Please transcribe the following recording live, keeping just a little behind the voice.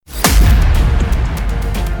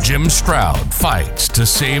Jim Stroud fights to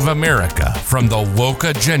save America from the woke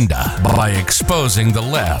agenda by exposing the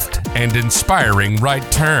left and inspiring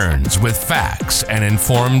right turns with facts and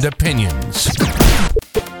informed opinions.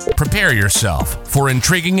 Prepare yourself for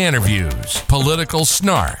intriguing interviews, political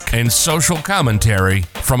snark, and social commentary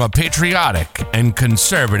from a patriotic and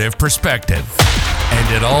conservative perspective.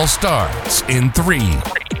 And it all starts in 3,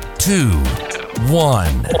 2,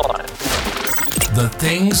 1. The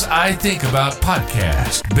Things I Think About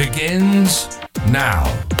podcast begins now.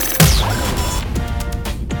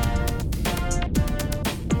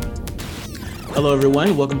 Hello,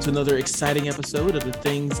 everyone. Welcome to another exciting episode of the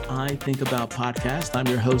Things I Think About podcast. I'm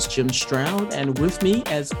your host, Jim Stroud, and with me,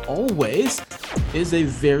 as always, is a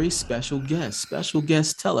very special guest. Special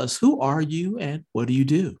guest, tell us, who are you and what do you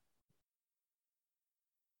do?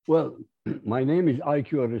 Well, my name is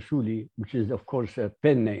IQ Rasuli, which is, of course, a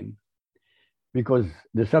pen name, because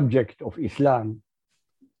the subject of Islam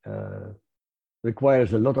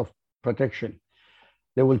requires a lot of protection.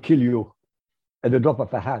 They will kill you at the drop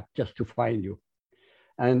of a hat just to find you.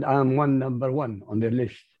 And I'm number one on their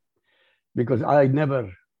list because I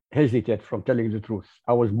never hesitate from telling the truth.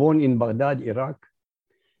 I was born in Baghdad, Iraq.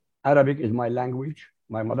 Arabic is my language,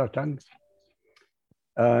 my mother tongue.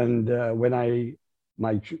 And when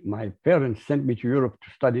my parents sent me to Europe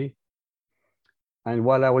to study, and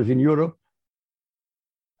while I was in Europe,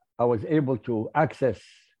 I was able to access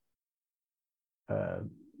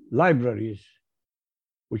libraries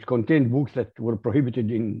which contained books that were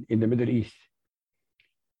prohibited in the Middle East.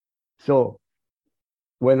 So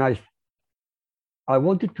when I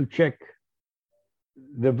wanted to check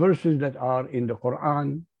the verses that are in the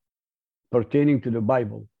Quran pertaining to the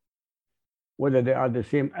Bible, whether they are the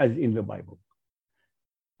same as in the Bible.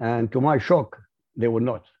 And to my shock, they were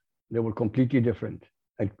not. They were completely different.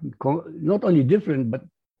 And not only different, but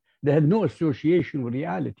they had no association with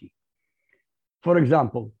reality. For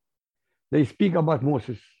example, they speak about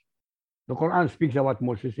Moses. The Quran speaks about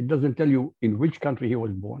Moses. It doesn't tell you in which country he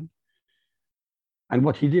was born and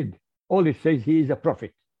what he did. All it says he is a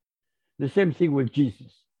prophet. The same thing with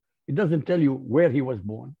Jesus. It doesn't tell you where he was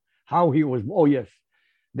born, how he was. Oh yes,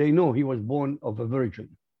 they know he was born of a virgin,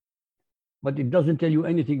 but it doesn't tell you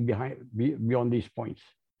anything beyond these points.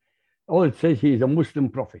 All it says he is a Muslim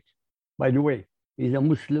prophet. By the way, he's a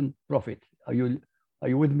Muslim prophet. Are you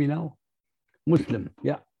with me now? Muslim,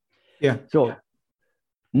 yeah. Yeah. So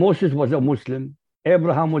Moses was a Muslim.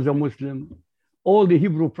 Abraham was a Muslim. All the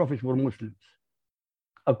Hebrew prophets were Muslims,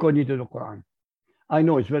 according to the Quran. I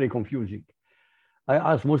know it's very confusing. I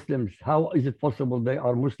ask Muslims, how is it possible they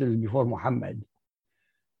are Muslims before Muhammad?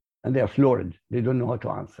 And they are floored. They don't know how to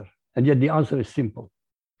answer. And yet the answer is simple.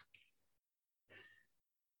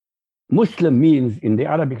 Muslim means, in the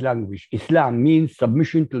Arabic language, Islam means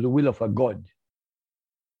submission to the will of a God.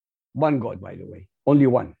 One God, by the way. Only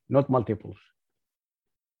one, not multiples.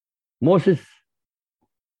 Moses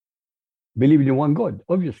believed in one God,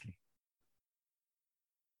 obviously.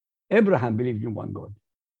 Abraham believed in one God.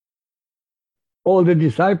 All the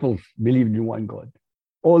disciples believed in one God.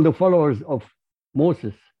 All the followers of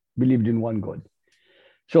Moses believed in one God.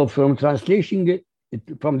 So from translating it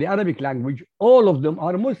from the Arabic language, all of them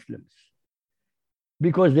are Muslims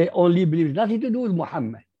because they only believe, nothing to do with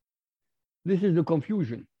Muhammad. This is the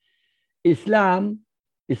confusion. Islam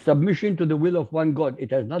is submission to the will of one God.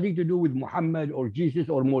 It has nothing to do with Muhammad or Jesus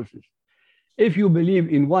or Moses. If you believe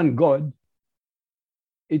in one God,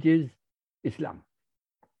 it is Islam.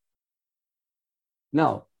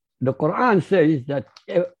 Now, the Quran says that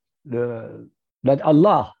that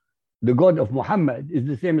Allah, the God of Muhammad, is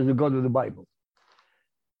the same as the God of the Bible.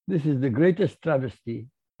 This is the greatest travesty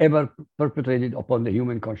ever perpetrated upon the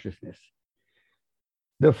human consciousness.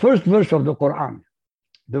 The first verse of the Quran,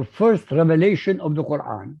 the first revelation of the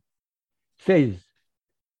Quran says,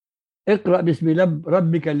 اقرأ بسم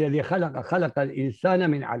ربك الذي خلق خلق الإنسان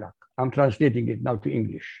من علق. I'm translating it now to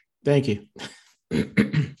English. Thank you.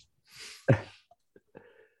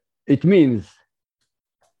 It means,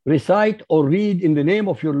 recite or read in the name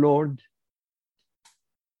of your Lord,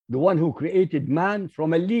 the one who created man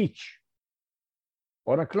from a leech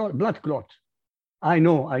or a blood clot. I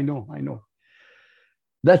know.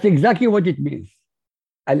 That's exactly what it means.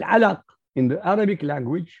 Al-alaq in the Arabic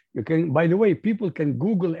language, you can, by the way, people can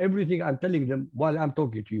Google everything I'm telling them while I'm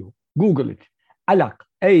talking to you. Google it. Alaq,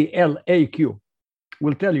 A-L-A-Q,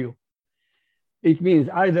 will tell you. It means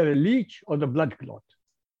either a leech or the blood clot.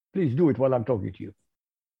 Please do it while I'm talking to you.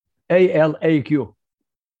 A-L-A-Q,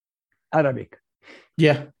 Arabic.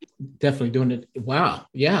 Yeah, definitely doing it. Wow.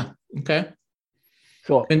 Yeah. Okay.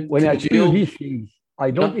 So when I do these things, I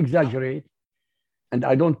don't exaggerate and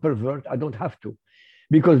I don't pervert. I don't have to.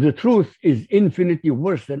 because the truth is infinitely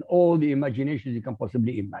worse than all the imaginations you can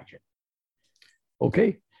possibly imagine.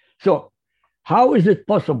 Okay? So, how is it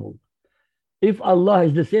possible? If Allah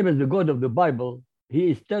is the same as the God of the Bible,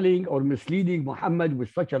 He is telling or misleading Muhammad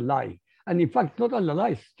with such a lie. And in fact, not only a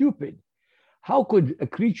lie, stupid. How could a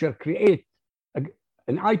creature create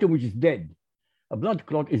an item which is dead? A blood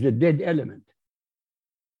clot is a dead element.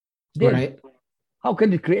 Dead. Right. How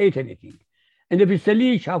can it create anything? And if it's a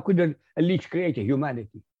leech, how could a leech create a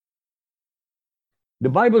humanity? The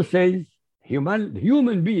Bible says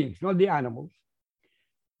human beings, not the animals,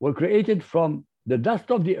 were created from the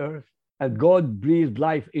dust of the earth, and God breathed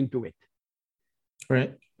life into it.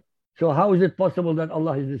 Right. So how is it possible that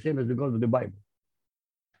Allah is the same as the God of the Bible?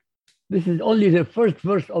 This is only the first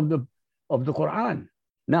verse of the Quran.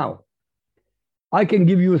 Now, I can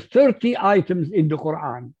give you 30 items in the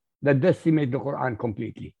Quran that decimate the Quran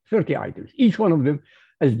completely. 30 items, each one of them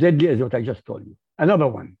as deadly as what I just told you. Another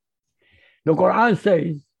one. The Quran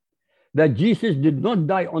says that Jesus did not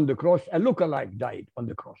die on the cross, a lookalike died on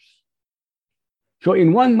the cross. So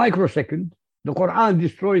in 1 microsecond, the Quran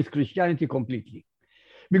destroys Christianity completely.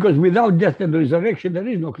 Because without death and resurrection, there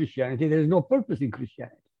is no Christianity. There is no purpose in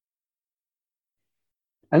Christianity.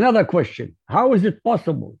 Another question, how is it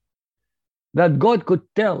possible that God could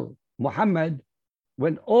tell Muhammad,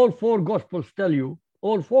 when all 4 Gospels tell you,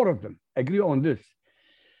 all 4 of them agree on this,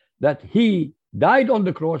 that he died on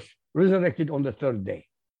the cross, resurrected on the 3rd day?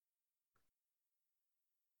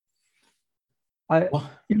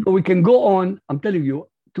 We can go on, I'm telling you,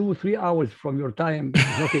 2-3 hours from your time.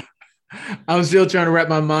 I was still trying to wrap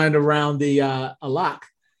my mind around the alaq.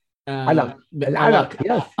 Alaq.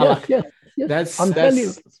 Yes. I'm telling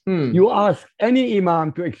you, you ask any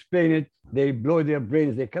imam to explain it, they blow their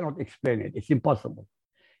brains. They cannot explain it. It's impossible.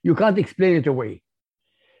 You can't explain it away.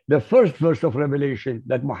 The first verse of Revelation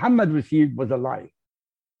that Muhammad received was a lie.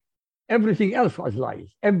 Everything else was lies.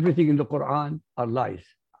 Everything in the Quran are lies.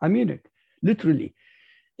 I mean it, literally.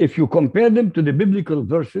 If you compare them to the biblical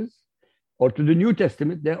verses or to the New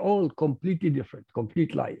Testament, they're all completely different,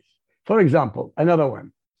 complete lies. For example, another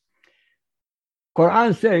one.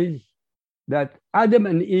 Quran says that Adam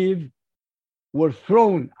and Eve were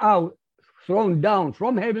thrown down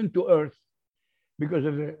from heaven to earth because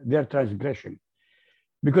of their transgression.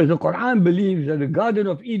 Because the Quran believes that the Garden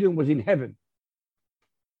of Eden was in heaven.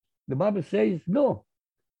 The Bible says, no,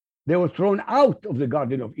 they were thrown out of the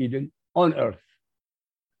Garden of Eden on earth.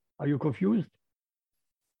 Are you confused?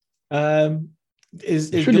 Shouldn't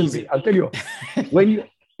be. I'll tell you.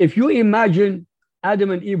 If you imagine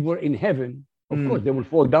Adam and Eve were in heaven, of course, they will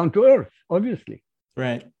fall down to earth, obviously.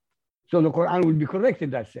 Right. So the Quran will be correct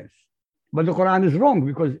in that sense. But the Quran is wrong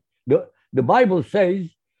because the Bible says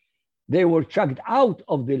they were chucked out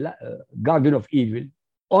of the Garden of Eden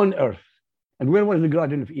on earth. And where was the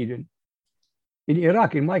Garden of Eden? In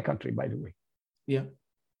Iraq, in my country, by the way. Yeah.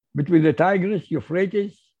 Between the Tigris,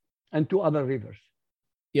 Euphrates, and 2 other rivers.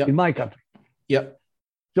 Yeah. In my country. Yeah.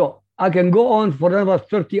 So I can go on for another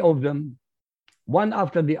 30 of them, one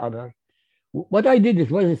after the other. What I did is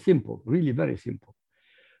very simple, really very simple.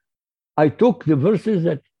 I took the verses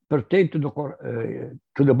that pertain to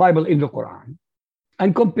the Bible in the Quran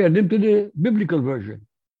and compared them to the biblical version.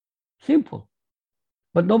 Simple.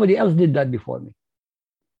 But nobody else did that before me.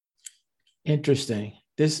 Interesting.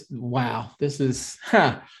 This is,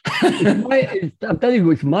 I'm telling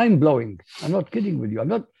you, it's mind-blowing. I'm not kidding with you. I'm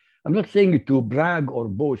not saying it to brag or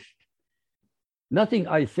boast. Nothing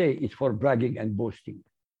I say is for bragging and boasting.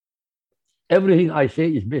 Everything I say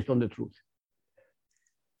is based on the truth.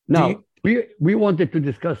 Now, we wanted to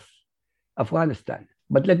discuss Afghanistan,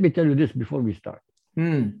 but let me tell you this before we start.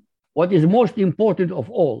 What is most important of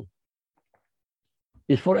all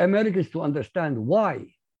is for Americans to understand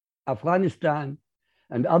why Afghanistan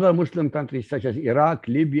and other Muslim countries such as Iraq,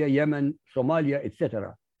 Libya, Yemen, Somalia,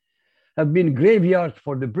 etc., have been graveyards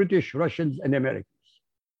for the British, Russians, and Americans.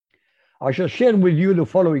 I shall share with you the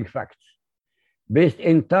following facts, based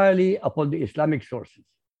entirely upon the Islamic sources,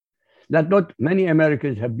 that not many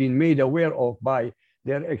Americans have been made aware of by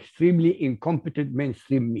their extremely incompetent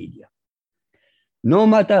mainstream media. No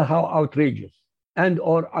matter how outrageous and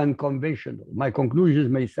or unconventional my conclusions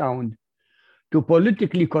may sound to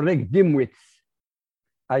politically correct dimwits,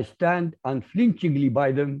 I stand unflinchingly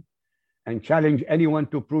by them and challenge anyone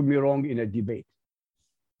to prove me wrong in a debate.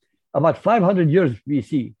 About 500 years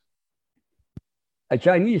BC, a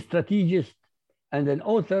Chinese strategist and an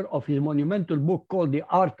author of his monumental book called The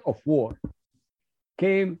Art of War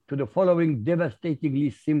came to the following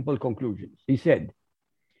devastatingly simple conclusions. He said,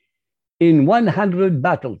 in 100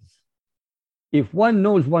 battles, if one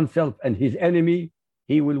knows oneself and his enemy,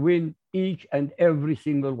 he will win each and every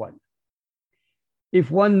single one. If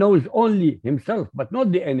one knows only himself, but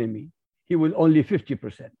not the enemy, he will only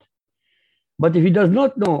 50%. But if he does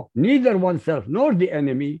not know neither oneself nor the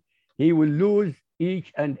enemy, he will lose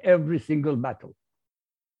each and every single battle.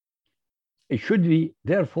 It should be,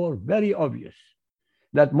 therefore, very obvious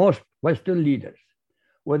that most Western leaders,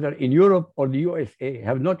 whether in Europe or the USA,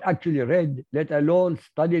 have not actually read, let alone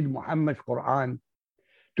studied Muhammad's Quran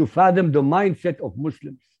to fathom the mindset of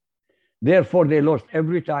Muslims. Therefore, they lost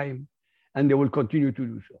every time, and they will continue to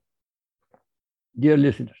do so. Dear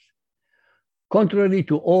listeners, contrary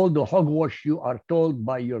to all the hogwash you are told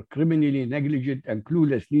by your criminally negligent and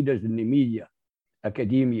clueless leaders in the media,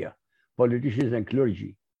 academia, politicians, and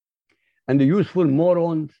clergy, and the useful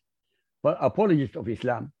morons, apologists of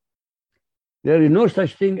Islam, there is no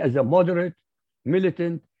such thing as a moderate,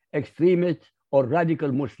 militant, extremist, or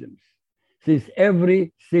radical Muslims, since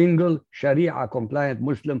every single Sharia-compliant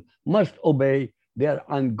Muslim must obey their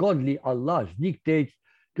ungodly Allah's dictates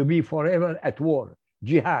to be forever at war,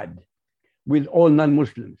 jihad, with all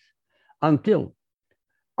non-Muslims, until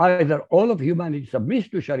either all of humanity submits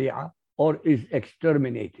to Sharia or is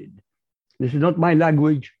exterminated. This is not my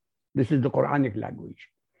language. This is the Quranic language.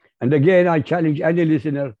 And again, I challenge any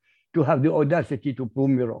listener to have the audacity to prove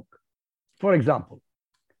me wrong. For example,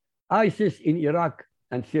 ISIS in Iraq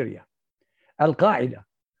and Syria, Al-Qaeda,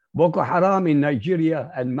 Boko Haram in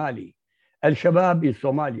Nigeria and Mali, Al-Shabaab in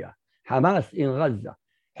Somalia, Hamas in Gaza,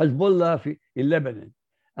 Hezbollah in Lebanon,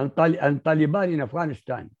 and Taliban in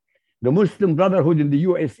Afghanistan, the Muslim Brotherhood in the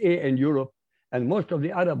USA and Europe, and most of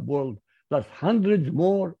the Arab world, plus hundreds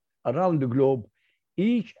more around the globe,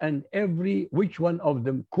 each and every which one of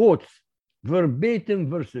them quotes verbatim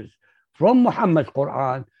verses from Muhammad's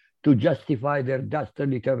Quran to justify their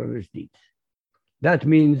dastardly terrorist deeds. That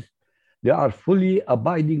means they are fully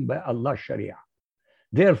abiding by Allah's Sharia.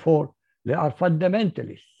 Therefore, they are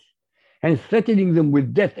fundamentalists. Hence, threatening them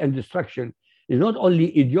with death and destruction is not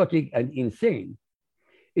only idiotic and insane,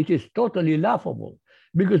 it is totally laughable,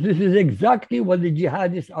 because this is exactly what the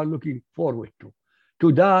jihadists are looking forward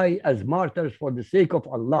to die as martyrs for the sake of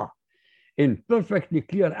Allah. In perfectly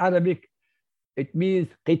clear Arabic, it means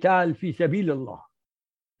qital fi sabilillah.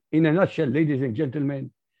 In a nutshell, ladies and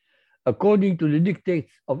gentlemen, according to the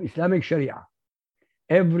dictates of Islamic Sharia,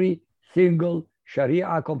 every single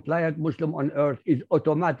Sharia-compliant Muslim on earth is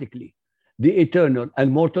automatically the eternal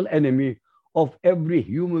and mortal enemy of every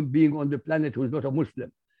human being on the planet who is not a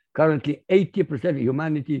Muslim. Currently, 80% of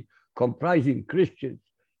humanity, comprising Christians,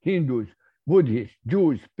 Hindus, Buddhists,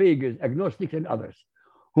 Jews, pagans, agnostics, and others,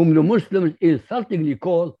 whom the Muslims insultingly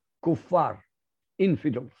call kuffar,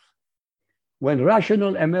 infidels. When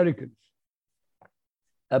rational Americans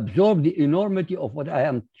absorb the enormity of what I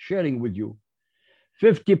am sharing with you,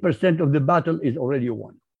 50% of the battle is already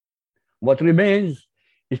won. What remains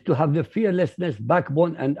is to have the fearlessness,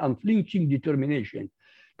 backbone, and unflinching determination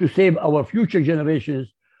to save our future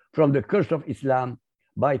generations from the curse of Islam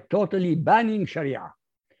by totally banning Sharia,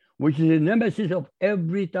 which is a nemesis of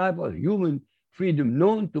every type of human freedom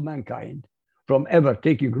known to mankind from ever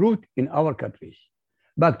taking root in our countries.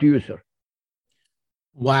 Back to you, sir.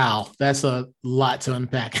 Wow, that's a lot to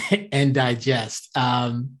unpack and digest.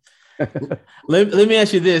 Let me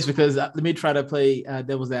ask you this, because let me try to play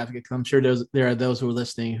devil's advocate, because I'm sure there are those who are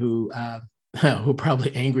listening who are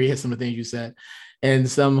probably angry at some of the things you said, and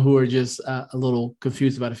some who are just a little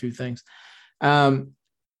confused about a few things.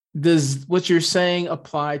 Does what you're saying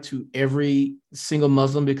apply to every single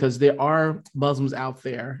Muslim? Because there are Muslims out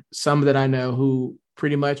there, some that I know, who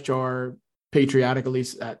pretty much are patriotic, at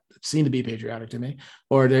least seem to be patriotic to me,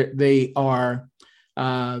 or they are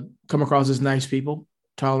come across as nice people,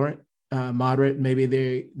 tolerant, moderate.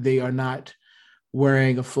 Maybe they are not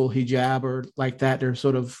wearing a full hijab or like that. They're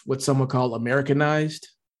sort of what some would call Americanized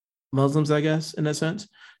Muslims, I guess, in a sense.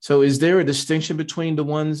 So is there a distinction between the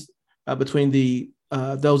ones, between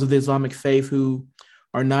those of the Islamic faith who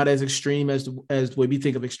are not as extreme as the way we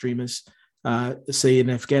think of extremists, say in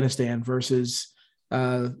Afghanistan, versus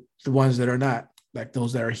the ones that are not, like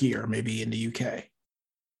those that are here, maybe in the UK?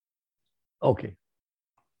 Okay.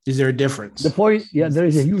 Is there a difference? The point, yeah, there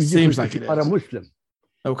is a huge difference. Seems like it is. For a Muslim.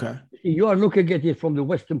 Okay. You are looking at it from the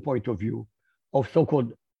Western point of view of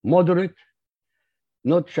so-called moderate,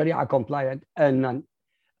 not Sharia compliant, and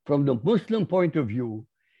from the Muslim point of view,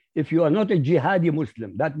 if you are not a jihadi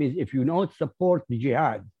Muslim, that means if you don't support the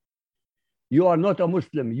jihad, you are not a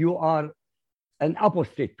Muslim. You are an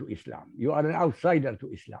apostate to Islam. You are an outsider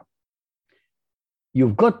to Islam.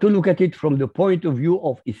 You've got to look at it from the point of view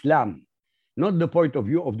of Islam, not the point of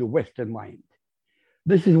view of the Western mind.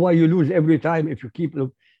 This is why you lose every time if you keep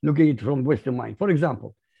looking at it from Western mind. For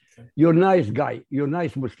example, You're a nice guy. You're a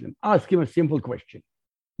nice Muslim. Ask him a simple question.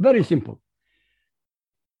 Very simple.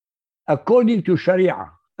 According to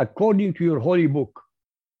Sharia, according to your holy book,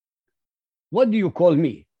 what do you call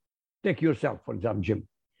me? Take yourself, for example, Jim.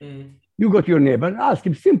 You go to your neighbor and ask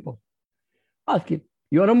him, simple. Ask him,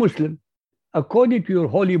 you're a Muslim. According to your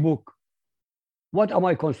holy book, what am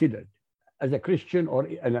I considered? As a Christian or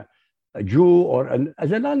a Jew or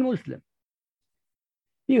as a non-Muslim?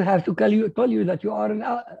 He has to tell you that you are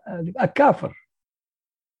a kafir,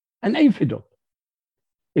 an infidel.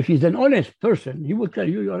 If he's an honest person, he will tell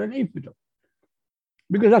you you're an infidel.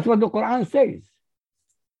 Because that's what the Quran says.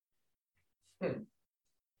 And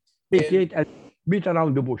beat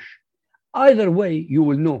around the bush. Either way, you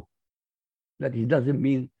will know that it doesn't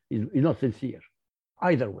mean he's not sincere.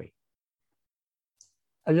 Either way.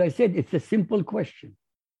 As I said, it's a simple question.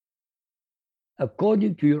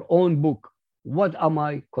 According to your own book, what am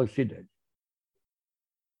I considered?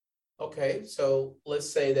 Okay, so let's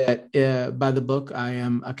say that by the book, I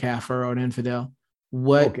am a kafir or an infidel.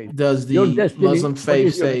 What does the Muslim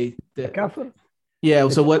faith say? A kafir? Yeah,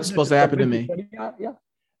 so what's supposed to happen to me? Yeah,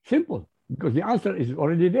 simple, because the answer is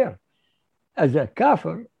already there. As a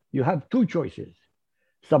kafir, you have two choices.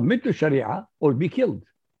 Submit to Sharia or be killed.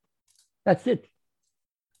 That's it.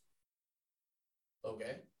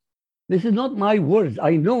 Okay. This is not my words.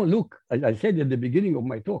 I know, look, as I said at the beginning of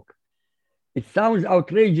my talk, it sounds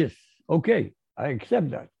outrageous. Okay, I accept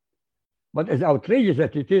that. But as outrageous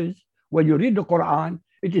as it is, when you read the Quran,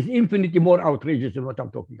 it is infinitely more outrageous than what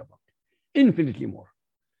I'm talking about. Infinitely more.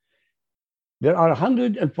 There are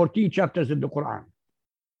 114 chapters in the Quran.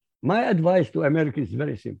 My advice to Americans is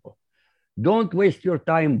very simple. Don't waste your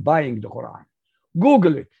time buying the Quran.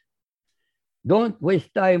 Google it. Don't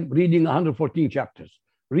waste time reading 114 chapters.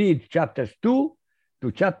 Read chapters 2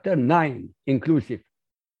 to chapter 9 inclusive.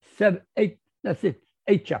 7, 8, that's it.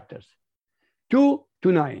 8 chapters. 2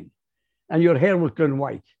 to 9. And your hair will turn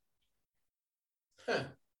white. Huh.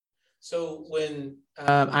 So when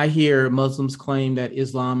I hear Muslims claim that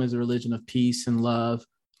Islam is a religion of peace and love,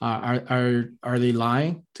 are they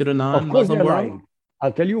lying to the non-Muslim world? Lying.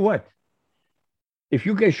 I'll tell you what. If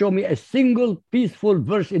you can show me a single peaceful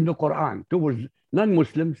verse in the Quran towards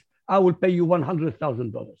non-Muslims, I will pay you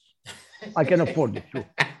 $100,000. I can afford it too.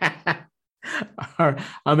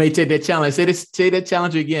 I may take that challenge. Say that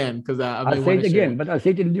challenge again, because I'll say it again, but I'll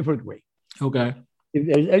say it in a different way. Okay. If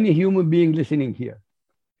there's any human being listening here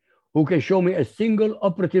who can show me a single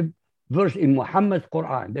operative verse in Muhammad's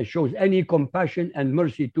Quran that shows any compassion and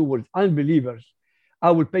mercy towards unbelievers,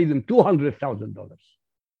 I will pay them $200,000.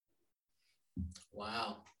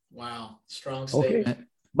 Wow. Strong statement. Okay.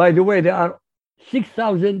 By the way, there are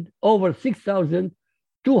over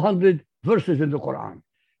 6,200 verses in the Quran.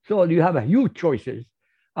 So you have a huge choices.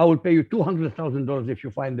 I will pay you $200,000 if you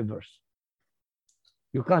find the verse.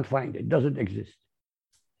 You can't find it. It doesn't exist.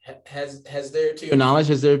 Has there, to your knowledge,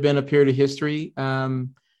 has there been a period of history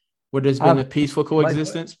where there's been a peaceful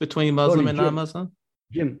coexistence between Muslim and non-Muslim?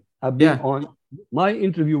 Jim, I've been on, my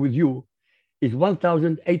interview with you is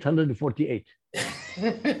 1,848.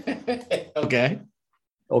 Okay.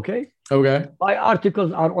 My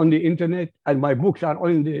articles are on the internet and my books are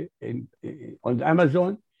on the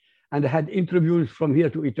Amazon, and I had interviews from here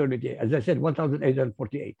to eternity. As I said,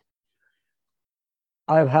 1,848.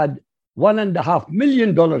 I've had $1.5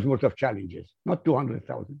 million worth of challenges, not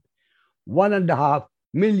 200,000. $1.5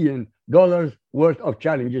 million worth of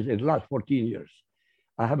challenges in the last 14 years.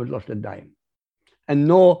 I haven't lost a dime. And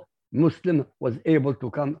no Muslim was able to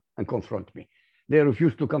come and confront me. They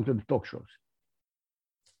refused to come to the talk shows.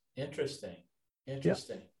 Interesting.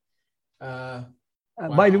 Wow.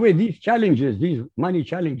 By the way, these challenges, these money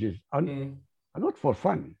challenges are not for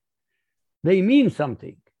fun. They mean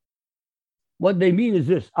something. What they mean is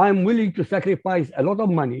this: I'm willing to sacrifice a lot of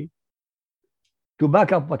money to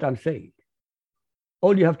back up what I'm saying.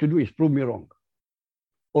 All you have to do is prove me wrong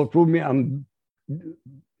or prove me I'm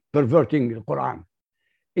perverting the Quran.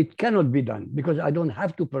 It cannot be done because I don't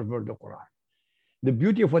have to pervert the Quran. The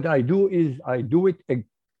beauty of what I do is I do it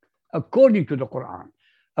according to the Quran,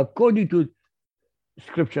 according to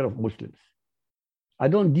scripture of Muslims. I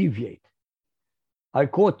don't deviate. I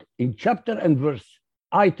quote in chapter and verse,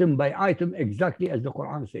 item by item, exactly as the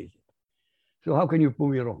Quran says it. So how can you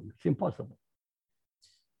prove me wrong? It's impossible.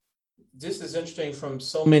 This is interesting from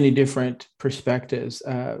so many different perspectives.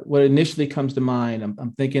 What initially comes to mind,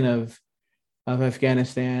 I'm thinking of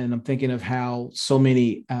Afghanistan. I'm thinking of how so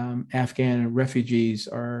many Afghan refugees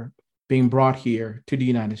are being brought here to the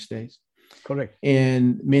United States. Correct.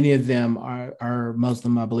 And many of them are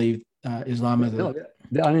Muslim, I believe. Islam is no,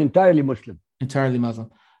 they are entirely Muslim. Entirely Muslim.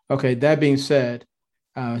 Okay, that being said,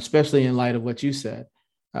 especially in light of what you said.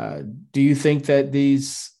 Do you think that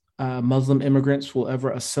these Muslim immigrants will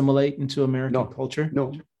ever assimilate into American culture?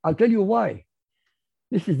 No, I'll tell you why.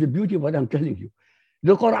 This is the beauty of what I'm telling you.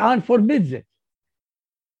 The Quran forbids it.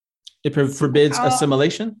 It forbids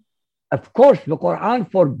assimilation? Of course, the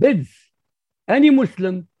Quran forbids any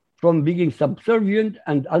Muslim from being subservient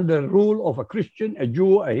and under rule of a Christian, a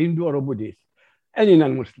Jew, a Hindu, or a Buddhist. Any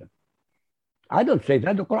non-Muslim. I don't say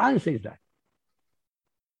that. The Quran says that.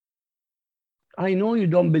 I know you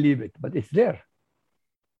don't believe it, but it's there.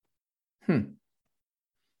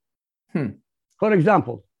 For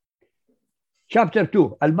example, chapter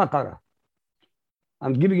 2, Al-Baqarah.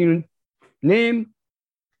 I'm giving you name,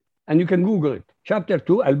 and you can Google it. Chapter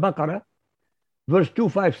 2, Al-Baqarah, verse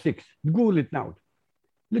 256. Google it now.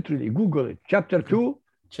 Literally, Google it. Chapter 2.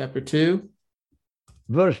 Chapter 2.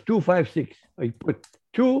 Verse 256. I put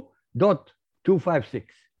 2.256.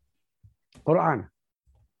 Quran.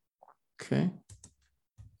 Okay.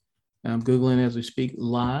 I'm Googling as we speak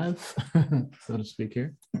live, so to speak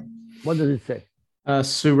here. What does it say?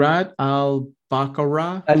 Surat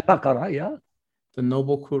al-Baqarah. Al-Baqarah, yeah. The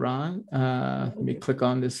Noble Quran. Let me click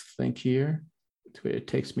on this link here to where it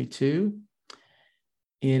takes me to.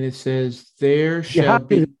 And it says, there shall Jihad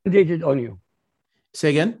be... is mandated on you. Say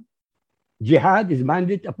again? Jihad is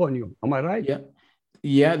mandated upon you. Am I right? Yeah.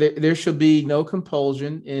 Yeah, there should be no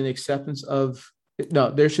compulsion in acceptance of...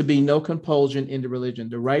 No, there should be no compulsion in the religion.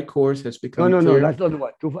 The right course has become clear. No, that's not the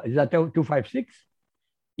one. Is that 256?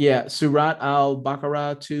 Yeah, Surat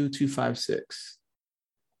al-Baqarah 256.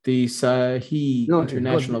 The Sahih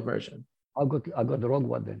International Version. I got the wrong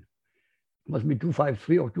one then. It must be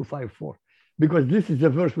 253 or 254. Because this is the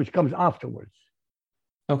verse which comes afterwards.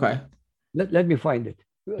 Okay. Let me find it.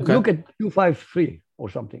 Okay. Look at 253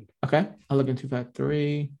 or something. Okay, I'll look in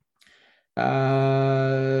 253.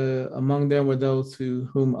 Among them were those to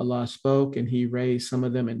whom Allah spoke, and he raised some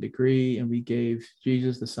of them in degree, and we gave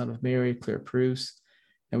Jesus, the son of Mary, clear proofs,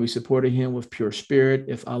 and we supported him with pure spirit.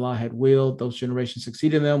 If Allah had willed, those generations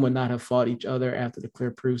succeeding them would not have fought each other after the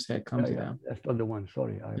clear proofs had come to them. That's not the one.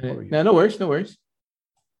 Sorry, I apologize. No worries, no worries.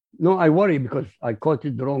 No, I worry because I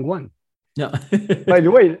quoted the wrong one. No. By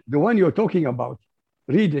the way, the one you're talking about,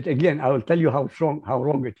 read it again. I will tell you how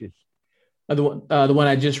wrong it is. The one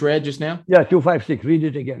I just read just now? Yeah, 256. Read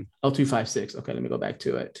it again. Oh, 256. Okay, let me go back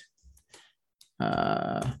to it.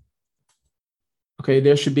 Okay,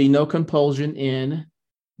 there should be no compulsion in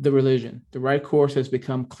the religion. The right course has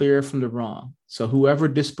become clear from the wrong. So whoever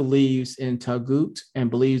disbelieves in Taghut and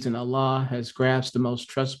believes in Allah has grasped the most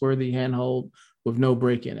trustworthy handhold with no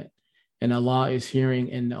break in it. And Allah is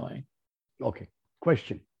hearing and knowing. Okay.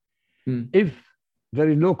 Question. If there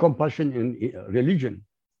is no compulsion in religion,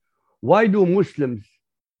 why do Muslims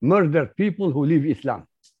murder people who leave Islam?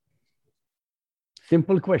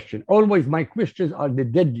 Simple question. Always my questions are the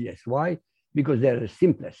deadliest. Why? Because they're the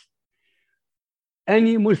simplest.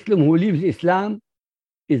 Any Muslim who leaves Islam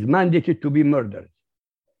is mandated to be murdered.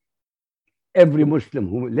 Every Muslim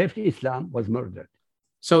who left Islam was murdered.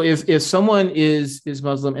 So if someone is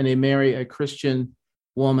Muslim and they marry a Christian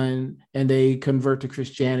woman and they convert to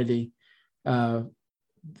Christianity,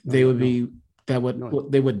 they would be... They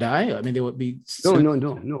would die? I mean, they would be...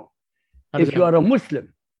 No. If you are a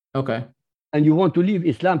Muslim, okay, and you want to leave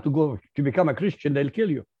Islam to become a Christian, they'll kill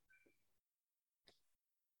you.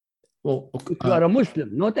 Well, if you are a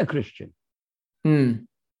Muslim, not a Christian.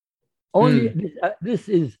 Only this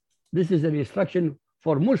is an instruction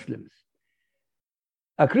for Muslims.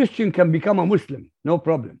 A Christian can become a Muslim, no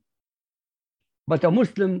problem. But a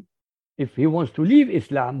Muslim, if he wants to leave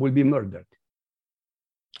Islam, will be murdered.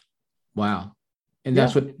 Wow. And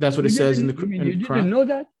that's what it says in the Quran. You didn't know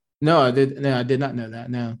that? No, I did not know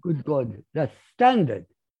that. No. Good God. That's standard.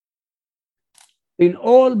 In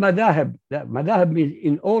all madhahib, that madhahib means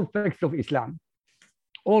in all sects of Islam,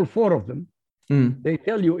 all four of them, they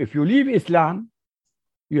tell you if you leave Islam,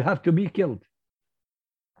 you have to be killed.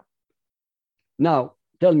 Now,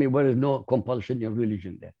 tell me where is no compulsion in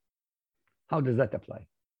religion there? How does that apply?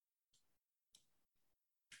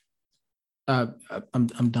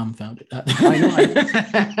 I'm dumbfounded.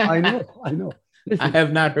 I know. Listen. I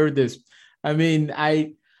have not heard this. I mean,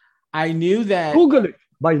 I knew that. Google it.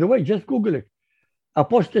 By the way, just Google it.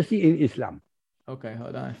 Apostasy in Islam. Okay,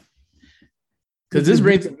 hold on. Because this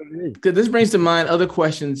brings to mind other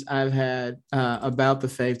questions I've had about the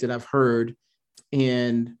faith that I've heard,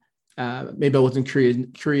 and maybe I wasn't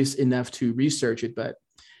curious enough to research it. But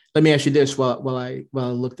let me ask you this while I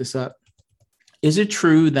look this up. Is it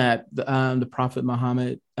true that the Prophet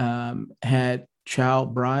Muhammad had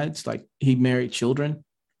child brides, like he married children?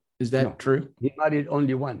 Is that true? He married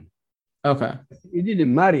only one. Okay. He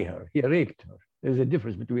didn't marry her. He raped her. There's a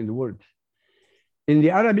difference between the words. In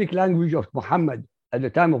the Arabic language of Muhammad, at the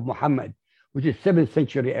time of Muhammad, which is 7th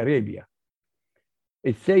century Arabia,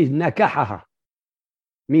 it says nakahaha,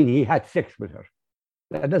 meaning he had sex with her.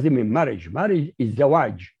 That doesn't mean marriage. Marriage is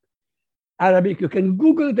zawaj. Arabic, you can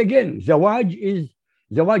Google it again.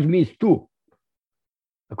 Zawaj means two,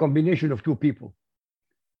 a combination of two people.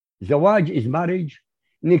 Zawaj is marriage.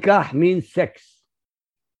 Nikah means sex.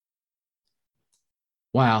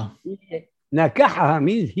 Wow. Nakahaha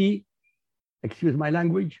means he, excuse my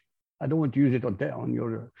language, I don't want to use it on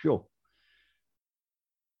your show.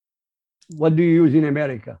 What do you use in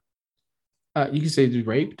America? You can say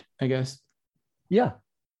raped, I guess. Yeah,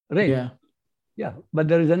 rape. Yeah. Yeah, but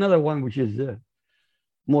there is another one which is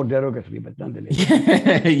more derogatory, but nonetheless.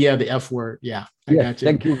 Yeah, the F word. Yeah, I got you.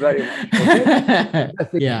 Thank you very much. Okay?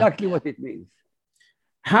 That's exactly what it means.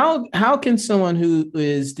 How can someone who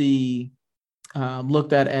is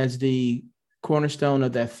looked at as the cornerstone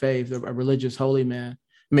of that faith, a religious holy man,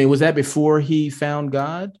 I mean, was that before he found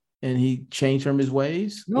God and he changed from his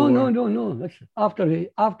ways? No. That's after he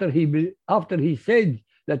said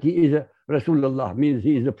that he is a Rasulullah, means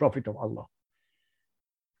he is the prophet of Allah.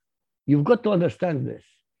 You've got to understand this.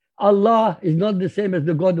 Allah is not the same as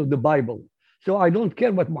the God of the Bible. So I don't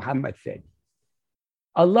care what Muhammad said.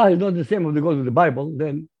 Allah is not the same as the God of the Bible.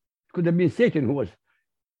 Then it could have been Satan who was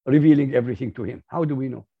revealing everything to him. How do we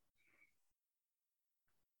know?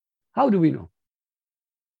 How do we know?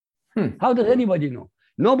 How does anybody know?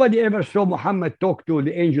 Nobody ever saw Muhammad talk to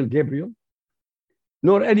the angel Gabriel,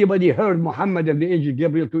 nor anybody heard Muhammad and the angel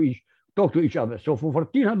Gabriel talk to each other. So for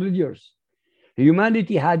 1400 years,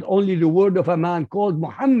 humanity had only the word of a man called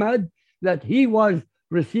Muhammad, that he was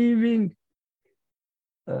receiving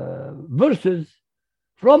verses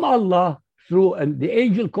from Allah through the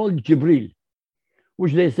angel called Jibril,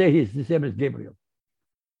 which they say is the same as Gabriel.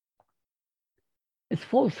 It's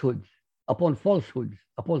falsehoods upon falsehoods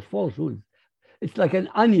upon falsehoods. It's like an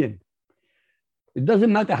onion. It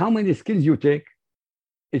doesn't matter how many skins you take,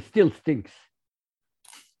 it still stinks.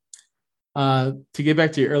 To get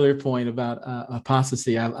back to your earlier point about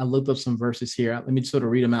apostasy, I looked up some verses here. Let me sort of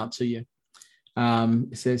read them out to you.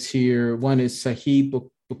 It says here, one is Sahih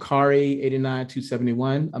Bukhari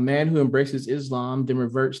 89-271. A man who embraces Islam then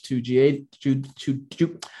reverts to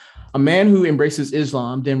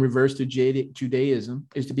Judaism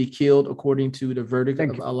is to be killed according to the verdict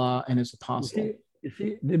of Allah and his apostle. You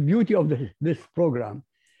see, the beauty of this program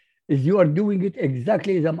is you are doing it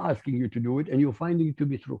exactly as I'm asking you to do it, and you're finding it to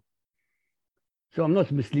be true. So I'm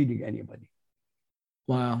not misleading anybody.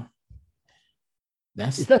 Wow.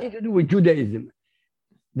 It's nothing to do with Judaism.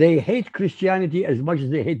 They hate Christianity as much as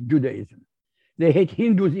they hate Judaism. They hate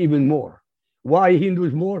Hindus even more. Why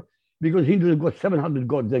Hindus more? Because Hindus have got 700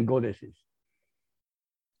 gods and goddesses.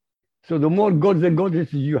 So the more gods and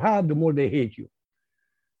goddesses you have, the more they hate you.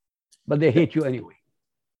 But they hate you anyway.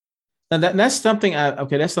 And that's something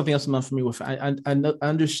that's something else I'm not familiar with. I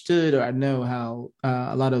understood, or I know how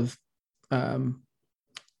a lot of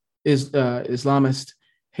Islamists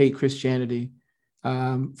hate Christianity.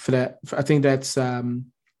 For that, I think that's I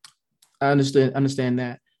understand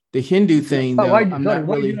that. The Hindu thing, though, why do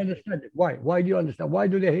you understand it? Why do you understand? Why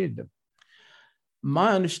do they hate them?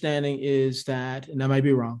 My understanding is that, and I might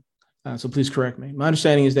be wrong, so please correct me. My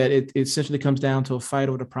understanding is that it essentially comes down to a fight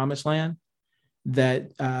over the promised land.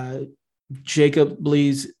 That Jacob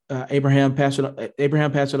believes Abraham passed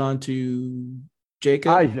it on to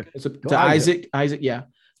Jacob,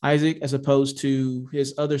 Isaac, as opposed to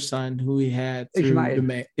his other son who he had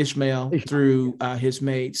through Ishmael through his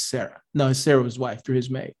maid Sarah. No, Sarah was his wife, through his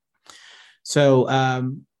maid. So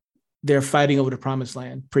they're fighting over the promised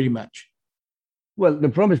land, pretty much. Well, the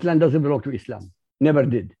promised land doesn't belong to Islam. Never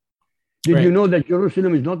did. Did you know that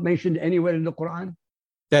Jerusalem is not mentioned anywhere in the Quran?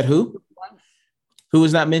 That who? Who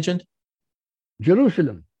is not mentioned?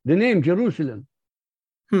 Jerusalem. The name Jerusalem.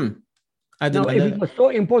 I didn't know. If it was so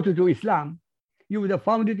important to Islam, you would have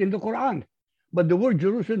found it in the Quran. But the word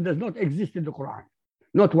Jerusalem does not exist in the Quran.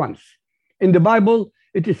 Not once. In the Bible,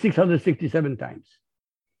 it is 667 times.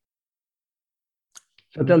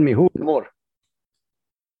 So tell me, who is more?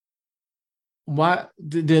 Why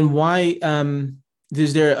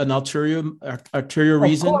is there an ulterior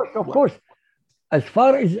reason? Of course. As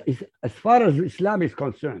far as Islam is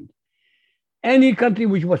concerned, any country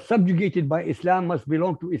which was subjugated by Islam must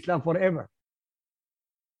belong to Islam forever.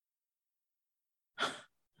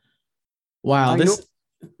 Wow, this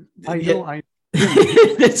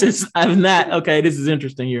is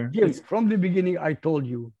interesting here. Jim, from the beginning, I told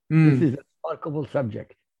you this is a remarkable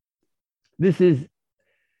subject. This is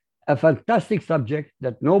a fantastic subject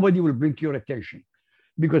that nobody will bring to your attention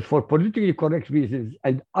because for politically correct reasons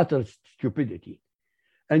and utter stupidity.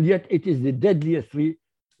 And yet it is the deadliest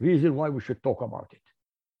reason why we should talk about it.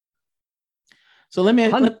 So let me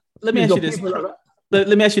ask you this. Let me ask you this.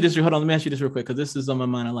 Hold on. Let me ask you this real quick because this is on my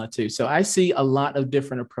mind a lot too. So I see a lot of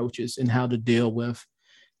different approaches in how to deal with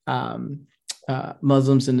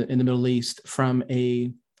Muslims in the Middle East from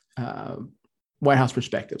a White House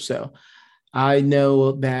perspective. So I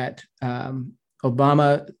know that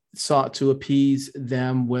Obama sought to appease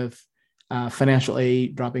them with financial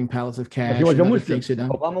aid, dropping pallets of cash. He was a Muslim.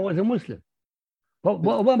 Obama was a Muslim.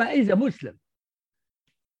 Obama is a Muslim.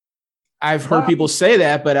 I've heard people say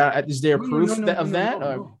that, but is there proof of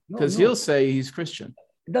that? Because he'll say he's Christian.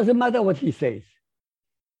 It doesn't matter what he says.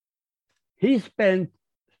 He spent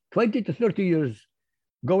 20 to 30 years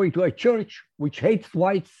going to a church which hates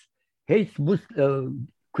whites, hates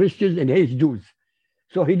Christians, and hates Jews.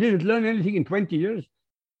 So he didn't learn anything in 20 years.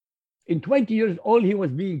 In 20 years, all he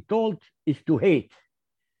was being told is to hate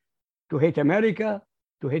America,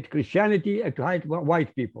 to hate Christianity, and to hate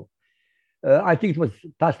white people. I think it was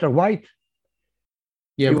Pastor White.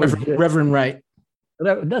 Yeah, Reverend Wright.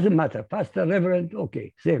 It doesn't matter. Pastor, Reverend,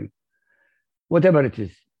 okay, same. Whatever it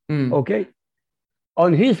is, okay?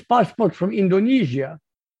 On his passport from Indonesia,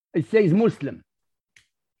 it says Muslim.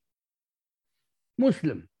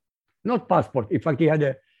 Muslim, not passport. In fact, he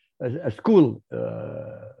had a school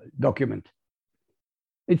document.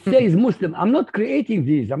 It says Muslim. I'm not creating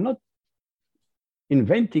these. I'm not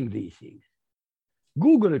inventing these things.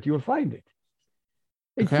 Google it, you'll find it.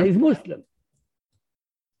 It says Muslim.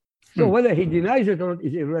 So whether he denies it or not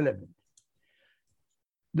is irrelevant.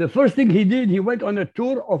 The first thing he did, he went on a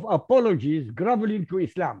tour of apologies, groveling to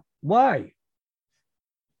Islam. Why?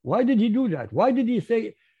 Why did he do that? Why did he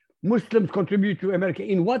say Muslims contribute to America?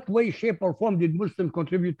 In what way, shape, or form did Muslims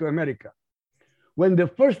contribute to America? When the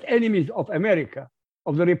first enemies of America,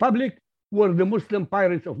 of the Republic, were the Muslim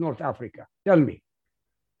pirates of North Africa. Tell me,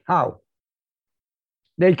 how?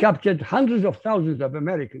 They captured hundreds of thousands of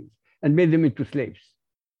Americans and made them into slaves.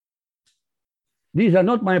 These are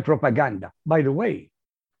not my propaganda. By the way,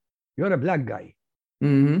 you're a black guy.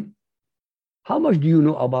 Mm-hmm. How much do you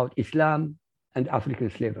know about Islam and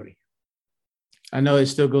African slavery? I know it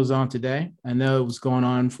still goes on today. I know it was going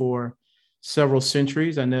on for several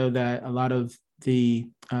centuries. I know that a lot of the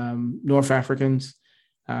North Africans,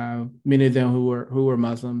 many of them who were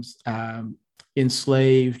Muslims,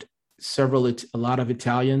 enslaved a lot of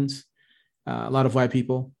Italians, a lot of white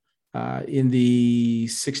people in the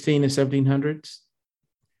 16 and 1700s.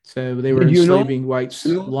 So they were enslaving whites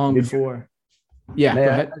long before. Yeah, go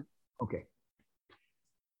ahead. Okay.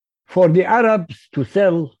 For the Arabs to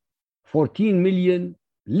sell 14 million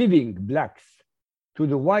living blacks to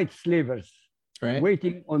the white slavers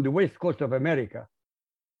waiting on the west coast of America,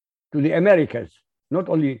 to the Americas, not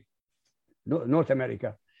only North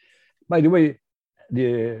America. By the way,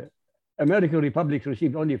 the American Republic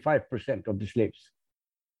received only 5% of the slaves.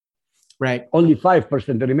 Right. Only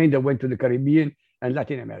 5%. The remainder went to the Caribbean and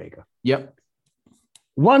Latin America. Yep.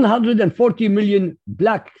 140 million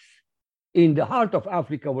blacks in the heart of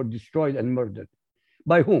Africa were destroyed and murdered.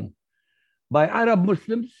 By whom? By Arab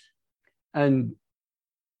Muslims and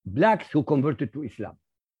blacks who converted to Islam.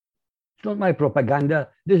 It's not my propaganda.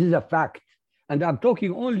 This is a fact. And I'm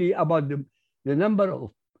talking only about the number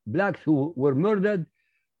of blacks who were murdered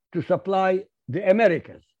to supply the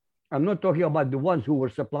Americas. I'm not talking about the ones who were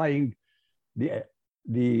supplying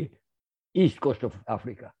the east coast of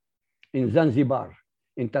Africa, in Zanzibar,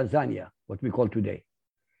 in Tanzania, what we call today.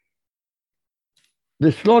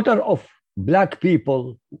 The slaughter of black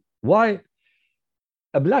people. Why?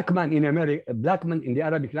 A black man in America, a black man in the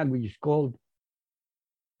Arabic language is called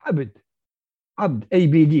Abd,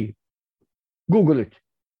 A-B-D. Google it.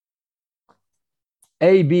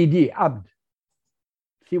 A-B-D, Abd.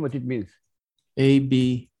 See what it means.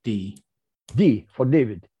 A-B-D. D for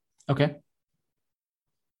David. Okay.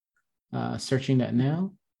 Searching that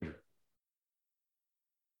now.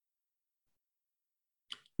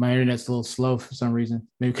 My internet's a little slow for some reason.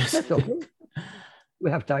 Maybe because that's okay. We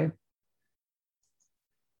have time.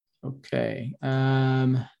 Okay.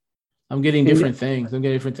 I'm getting different things. I'm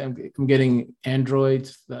getting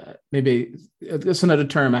Androids. Maybe that's another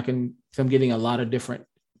term I'm getting a lot of different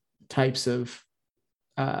types of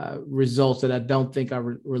results that I don't think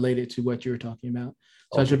are related to what you're talking about.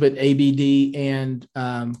 So I should put ABD and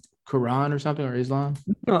Quran or something, or Islam?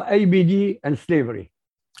 No, ABD and slavery.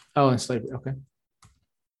 Oh, and slavery. Okay.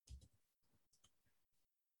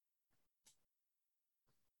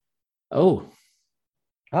 Oh.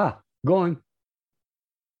 Go on.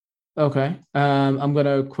 Okay. I'm going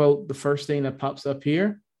to quote the first thing that pops up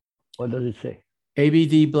here. What does it say?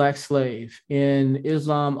 ABD Black slave. In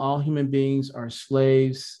Islam, all human beings are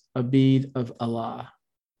slaves, abid of Allah.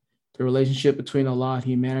 The relationship between Allah and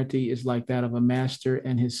humanity is like that of a master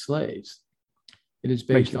and his slaves. It is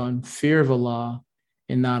based on fear of Allah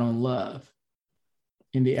and not on love.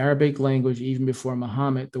 In the Arabic language, even before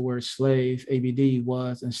Muhammad, the word slave, ABD,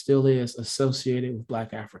 was and still is associated with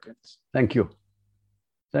Black Africans. Thank you.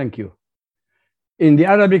 Thank you. In the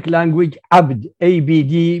Arabic language, abd,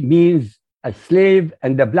 ABD, means a slave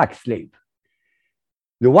and a black slave.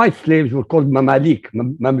 The white slaves were called mamalik,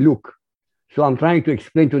 mamluk. So I'm trying to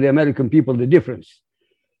explain to the American people the difference.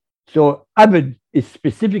 So abd is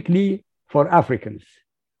specifically for Africans.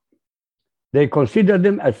 They consider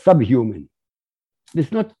them as subhuman. This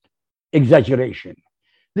is not exaggeration.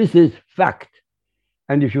 This is fact.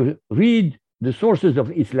 And if you read the sources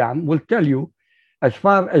of Islam, will tell you, as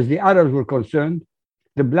far as the Arabs were concerned,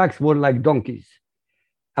 the blacks were like donkeys.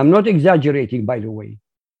 I'm not exaggerating, by the way.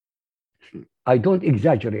 I don't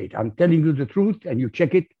exaggerate. I'm telling you the truth, and you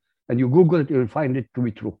check it, and you Google it, you'll find it to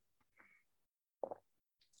be true.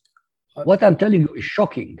 What I'm telling you is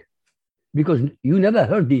shocking, because you never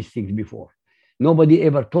heard these things before. Nobody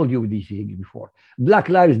ever told you these things before. Black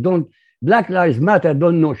Lives Matter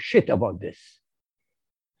don't know shit about this.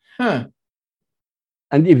 Huh.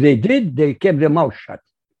 And if they did, they kept their mouth shut.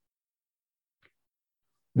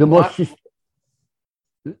 The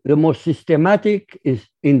most systematic is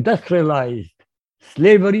industrialized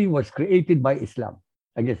slavery was created by Islam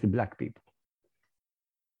against the black people.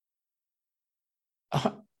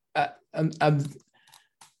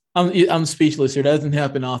 I'm speechless here. That doesn't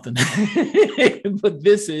happen often. But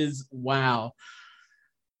this is wow.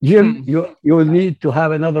 Jim, you will need to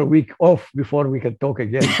have another week off before we can talk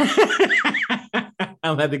again.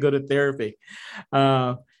 I'll have to go to therapy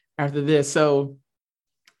after this. So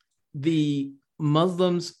the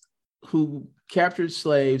Muslims who captured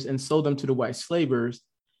slaves and sold them to the white slavers,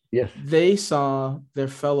 yes, they saw their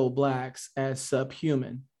fellow blacks as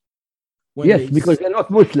subhuman. Because they're not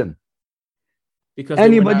Muslim. Because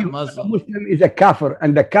anybody who's not Muslim is a kafir,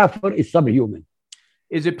 and the kafir is subhuman.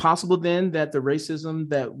 Is it possible then that the racism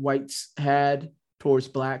that whites had towards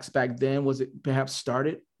blacks back then, was it perhaps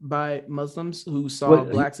started by Muslims who saw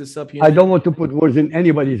blacks as subhuman? I don't want to put words in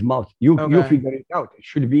anybody's mouth. You figure it out. It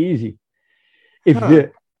should be easy. If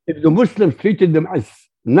the Muslims treated them as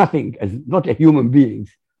nothing, as not a human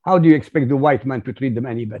beings, how do you expect the white man to treat them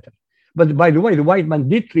any better? But by the way, the white man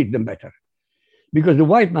did treat them better, because the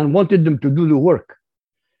white man wanted them to do the work.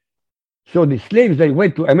 So the slaves that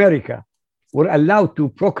went to America were allowed to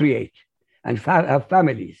procreate and have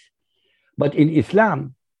families. But in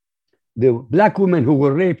Islam, the black women who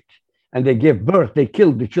were raped and they gave birth, they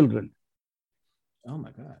killed the children. Oh my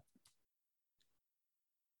God.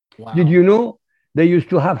 Wow. Did you know they used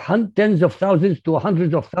to have tens of thousands to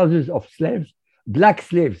hundreds of thousands of slaves, black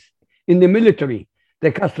slaves in the military?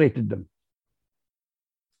 They castrated them.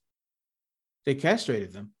 They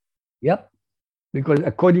castrated them? Yep. Because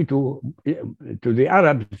according to the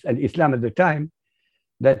Arabs and Islam at the time,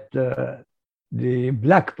 that the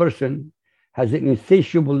black person has an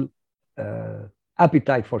insatiable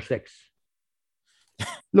appetite for sex.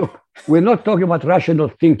 Look, we're not talking about rational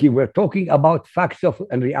thinking. We're talking about facts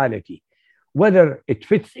and reality. Whether it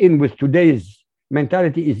fits in with today's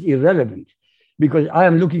mentality is irrelevant, because I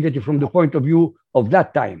am looking at it from the point of view of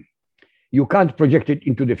that time. You can't project it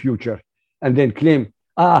into the future and then claim,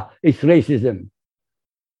 it's racism.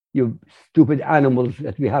 You stupid animals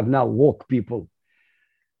that we have now, woke people.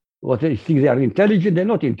 What they think they are intelligent, they're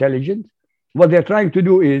not intelligent. What they're trying to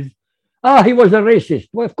do is, he was a racist.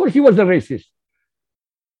 Well, of course he was a racist.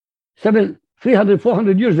 300,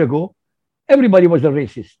 400 years ago, everybody was a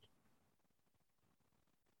racist.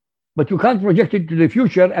 But you can't project it to the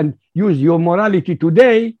future and use your morality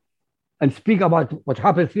today and speak about what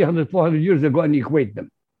happened 300, 400 years ago and equate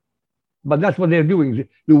them. But that's what they're doing,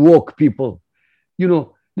 the woke people. You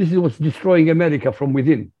know, this is what's destroying America from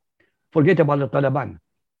within. Forget about the Taliban.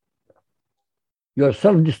 You're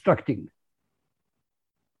self-destructing.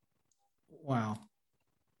 Wow.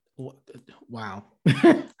 Wow.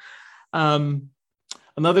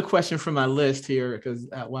 Another question from my list here, because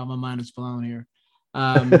wow, my mind is blown here.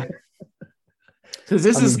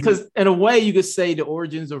 Because in a way you could say the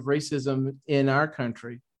origins of racism in our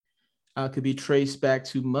country could be traced back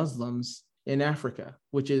to Muslims in Africa,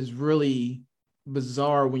 which is really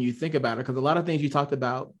bizarre when you think about it, because a lot of things you talked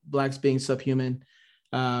about, blacks being subhuman,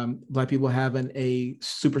 black people having a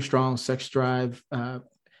super strong sex drive,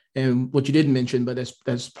 and what you didn't mention, but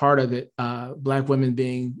that's part of it, black women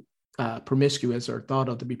being promiscuous or thought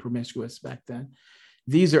of to be promiscuous back then.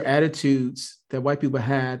 These are attitudes that white people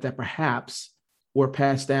had that perhaps were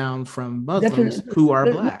passed down from Muslims who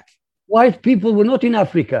are Black. White people were not in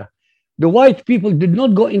Africa. The white people did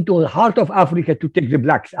not go into the heart of Africa to take the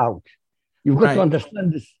Blacks out. You've got to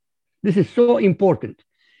understand this. This is so important.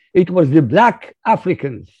 It was the Black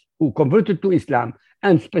Africans who converted to Islam,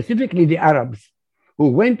 and specifically the Arabs, who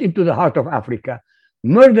went into the heart of Africa,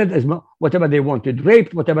 murdered as whatever they wanted,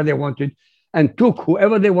 raped whatever they wanted, and took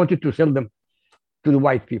whoever they wanted to sell them to the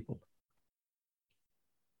white people.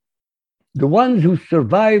 The ones who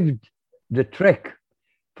survived the trek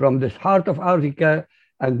from this heart of Africa,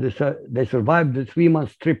 and they survived the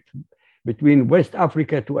 3-month trip between West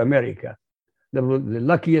Africa to America. They were the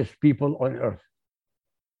luckiest people on earth.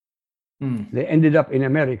 They ended up in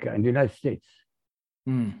America, in the United States.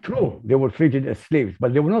 True, they were treated as slaves,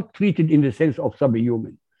 but they were not treated in the sense of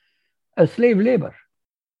subhuman, as slave labor.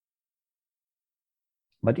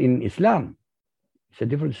 But in Islam, it's a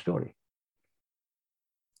different story.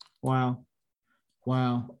 Wow.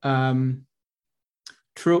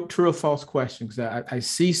 True or false question? Because I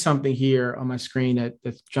see something here on my screen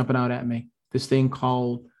that's jumping out at me. This thing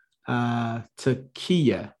called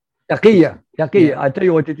taqiyya. Taqiyya. Yeah. I'll tell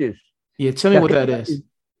you what it is. Yeah, tell me what that is.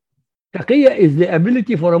 Taqiyya is the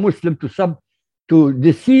ability for a Muslim to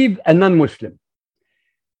deceive a non-Muslim.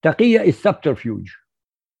 Taqiyya is subterfuge.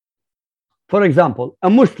 For example, a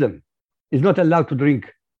Muslim is not allowed to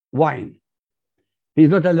drink wine. He's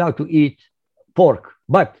not allowed to eat pork.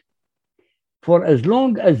 But for as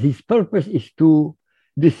long as his purpose is to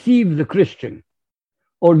deceive the Christian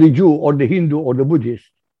or the Jew or the Hindu or the Buddhist,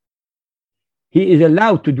 he is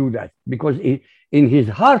allowed to do that, because in his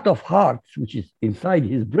heart of hearts, which is inside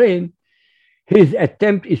his brain, his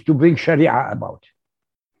attempt is to bring Sharia about.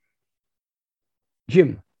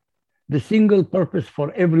 Jim, the single purpose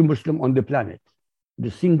for every Muslim on the planet,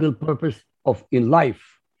 the single purpose in life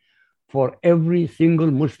for every single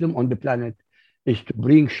Muslim on the planet is to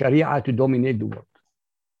bring Sharia to dominate the world.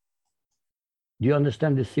 Do you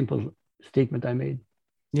understand this simple statement I made?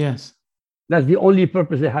 Yes. That's the only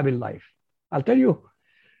purpose they have in life. I'll tell you,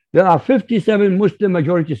 there are 57 Muslim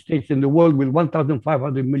majority states in the world with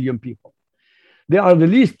 1,500 million people. They are the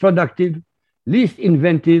least productive, least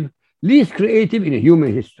inventive, least creative in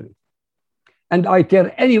human history. And I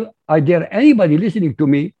dare anybody listening to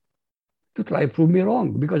me to try to prove me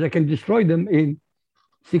wrong, because I can destroy them in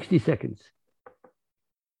 60 seconds.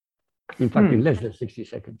 In fact, in less than 60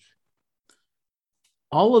 seconds.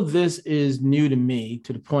 All of this is new to me,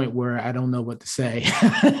 to the point where I don't know what to say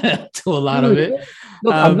to a lot of it.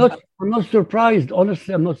 Look, I'm not surprised.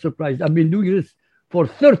 Honestly, I'm not surprised. I've been doing this for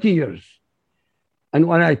 30 years. And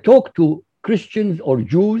when I talk to Christians or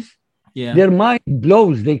Jews, their mind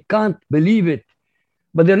blows. They can't believe it.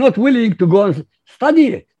 But they're not willing to go and study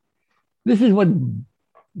it. This is what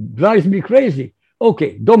drives me crazy.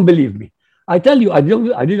 Okay, don't believe me. I tell you, I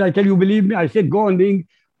tell you believe me? I said go and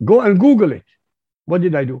Google it. What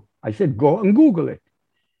did I do? I said go and Google it.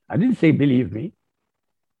 I didn't say believe me.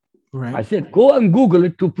 Right. I said go and Google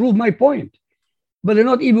it to prove my point. But they're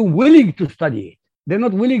not even willing to study it. They're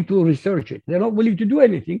not willing to research it. They're not willing to do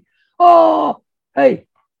anything. Oh, hey,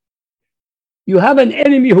 you have an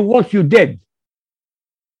enemy who wants you dead.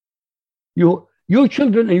 Your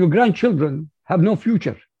children and your grandchildren have no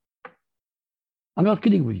future. I'm not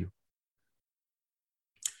kidding with you.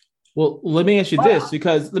 Well, let me ask you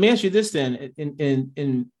this then,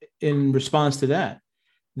 in response to that.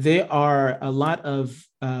 There are a lot of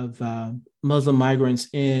Muslim migrants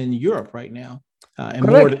in Europe right now, and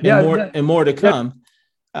more to come.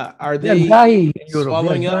 Are they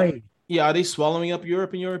swallowing up? Yeah, are they swallowing up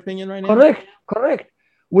Europe, in your opinion, right now? Correct.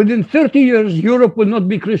 Within 30 years, Europe will not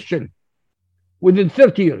be Christian. Within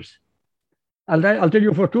 30 years. I'll tell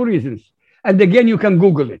you for 2 reasons. And again, you can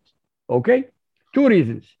Google it. Okay? 2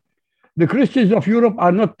 reasons. The Christians of Europe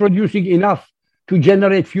are not producing enough to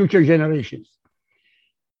generate future generations.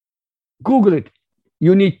 Google it.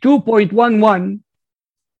 You need 2.11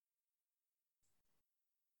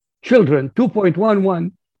 children,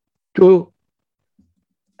 2.11, to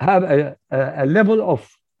have a level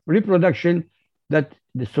of reproduction that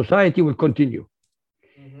the society will continue.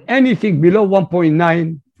 Mm-hmm. Anything below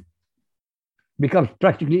 1.9 becomes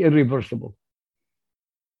practically irreversible.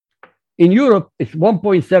 In Europe, it's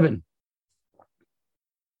 1.7.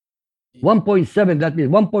 1.7, that means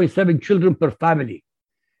 1.7 children per family.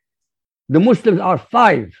 The Muslims are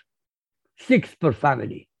 5, 6 per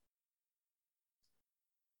family.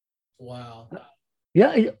 Wow.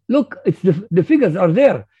 Yeah, look, the figures are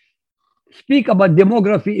there. Speak about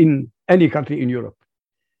demography in any country in Europe.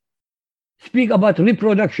 Speak about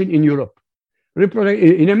reproduction in Europe.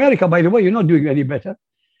 In America, by the way, you're not doing any better.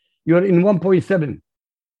 You're in 1.7.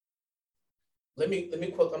 Let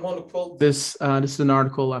me quote. I'm going to quote this. This is an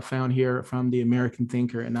article I found here from the American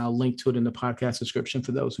Thinker, and I'll link to it in the podcast description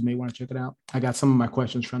for those who may want to check it out. I got some of my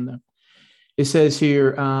questions from them. It says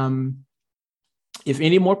here, if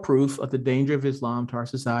any more proof of the danger of Islam to our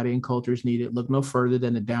society and culture is needed, look no further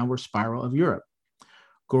than the downward spiral of Europe.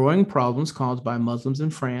 Growing problems caused by Muslims in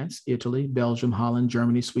France, Italy, Belgium, Holland,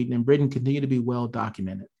 Germany, Sweden, and Britain continue to be well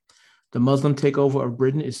documented. The Muslim takeover of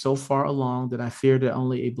Britain is so far along that I fear that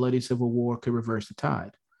only a bloody civil war could reverse the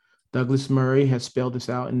tide. Douglas Murray has spelled this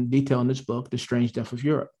out in detail in his book, The Strange Death of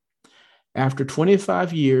Europe. After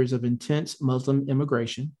 25 years of intense Muslim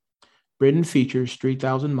immigration, Britain features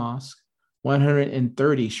 3,000 mosques,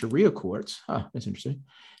 130 Sharia courts, that's interesting,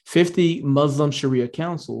 50 Muslim Sharia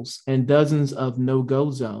councils, and dozens of no-go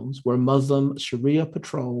zones where Muslim Sharia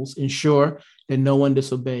patrols ensure that no one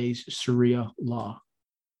disobeys Sharia law.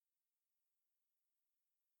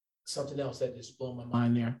 Something else that just blew my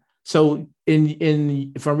mind there. So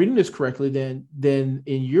in if I'm reading this correctly, then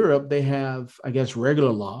in Europe, they have, I guess,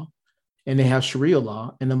 regular law and they have Sharia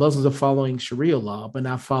law, and the Muslims are following Sharia law, but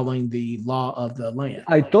not following the law of the land.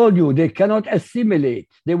 I told you, they cannot assimilate.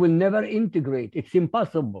 They will never integrate. It's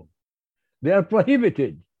impossible. They are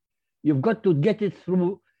prohibited. You've got to get it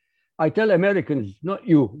through. I tell Americans, not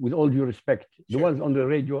you, with all due respect, the ones on the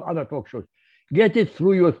radio, other talk shows, get it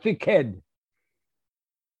through your thick head.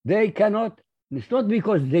 They cannot, it's not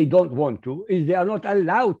because they don't want to, is they are not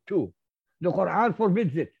allowed to. The Quran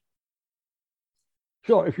forbids it.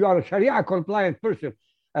 So if you are a Sharia compliant person,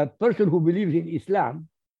 a person who believes in Islam,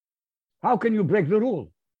 how can you break the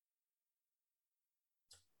rule?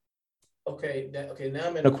 Okay, now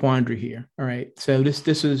I'm in a quandary here. All right. So this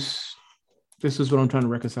is what I'm trying to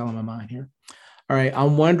reconcile in my mind here. All right.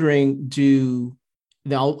 I'm wondering,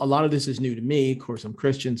 now a lot of this is new to me. Of course, I'm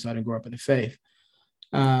Christian, so I didn't grow up in the faith.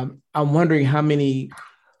 I'm wondering how many,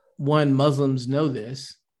 one, Muslims know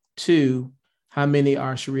this, two, how many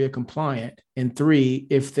are Sharia compliant, and three,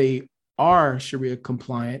 if they are Sharia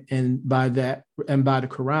compliant and by the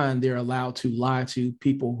Quran, they're allowed to lie to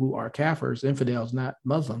people who are kafirs, infidels, not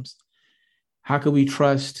Muslims. How can we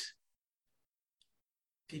trust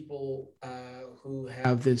people who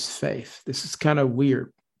have this faith? This is kind of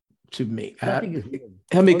weird to me.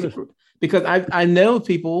 Because I know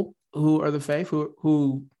people who are the faith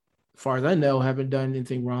who, as far as I know, haven't done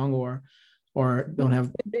anything wrong or don't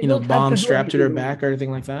have bombs strapped to their back or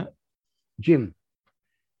anything like that. Jim,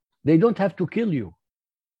 they don't have to kill you.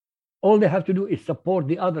 All they have to do is support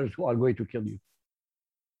the others who are going to kill you.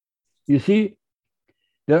 You see,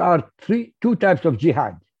 there are two types of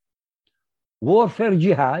jihad. Warfare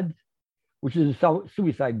jihad, which is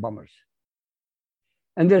suicide bombers.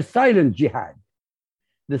 And there's silent jihad.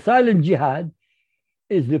 The silent jihad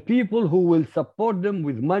is the people who will support them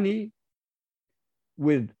with money,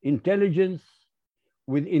 with intelligence,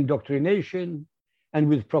 with indoctrination, and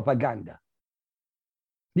with propaganda.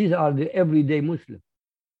 These are the everyday Muslims.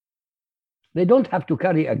 They don't have to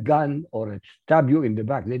carry a gun or stab you in the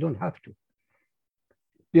back. They don't have to.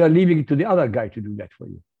 They are leaving it to the other guy to do that for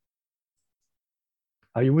you.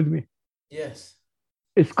 Are you with me? Yes.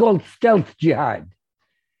 It's called stealth jihad.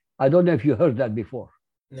 I don't know if you heard that before.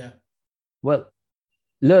 No. Well,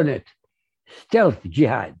 learn it. Stealth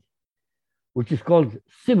jihad, which is called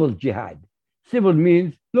civil jihad. Civil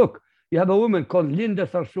means, look, you have a woman called Linda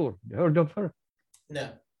Sarsour. You heard of her? No.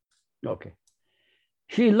 Okay.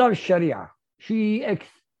 She loves Sharia. She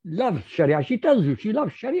loves Sharia. She tells you she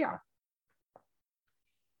loves Sharia.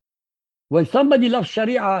 When somebody loves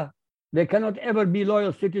Sharia, they cannot ever be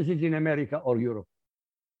loyal citizens in America or Europe.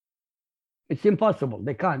 It's impossible.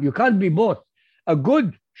 They can't. You can't be both a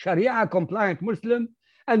good Sharia compliant Muslim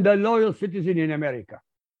and a loyal citizen in America.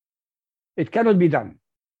 It cannot be done.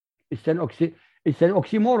 It's an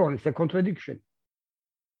oxymoron. It's a contradiction.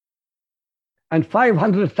 And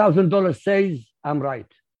 $500,000 says I'm right.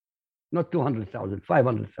 Not 200,000,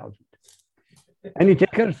 500,000. Any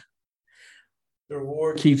takers? The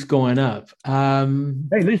reward keeps going up.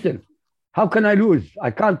 Hey, listen, how can I lose?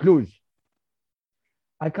 I can't lose.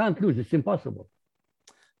 I can't lose. It's impossible.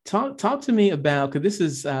 Talk to me about, because this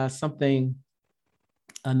is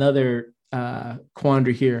another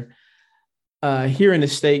quandary here. Here in the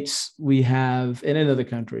States, we have, and in other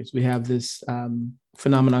countries, we have this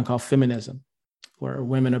phenomenon called feminism, where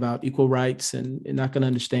women about equal rights and not going to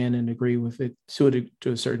understand and agree with it to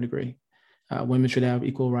a certain degree. Women should have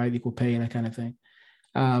equal right, equal pay, and that kind of thing.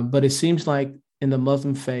 But it seems like in the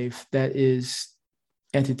Muslim faith, that is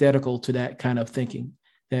antithetical to that kind of thinking.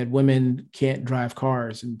 that women can't drive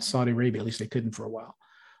cars in Saudi Arabia. At least they couldn't for a while,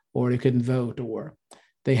 or they couldn't vote, or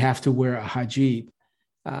they have to wear a hijab.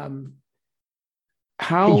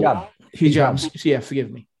 Hijab. Yeah,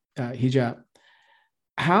 forgive me. Hijab.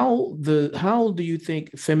 How do you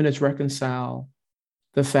think feminists reconcile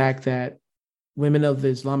the fact that women of the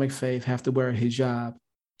Islamic faith have to wear a hijab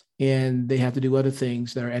and they have to do other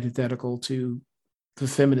things that are antithetical to the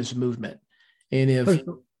feminist movement? And if, with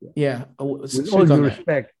all due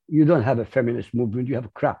respect, you don't have a feminist movement, you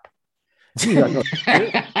have crap.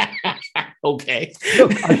 Okay.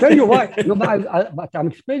 Look, I'll tell you why. No, but I'm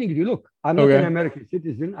explaining to you. Look, I'm not an American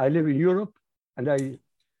citizen. I live in Europe, and I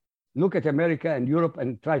look at America and Europe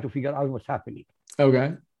and try to figure out what's happening.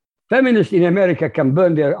 Okay. Feminists in America can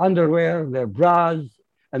burn their underwear, their bras,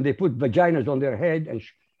 and they put vaginas on their head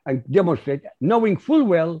and demonstrate, knowing full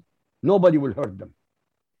well nobody will hurt them.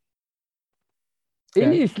 Okay.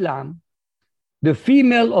 In Islam, the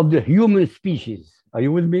female of the human species, are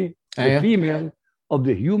you with me? The female of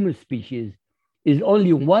the human species is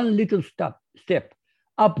only one little step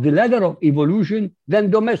up the ladder of evolution than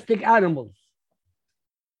domestic animals.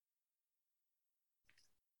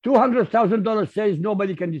 $200,000 says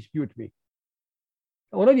nobody can dispute me.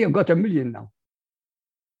 Already I've got $1 million now.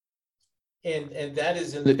 And that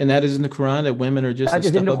is in the Quran, that women are just that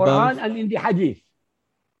is in the Quran and in the Hadith.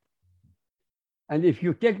 And if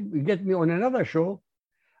you get me on another show,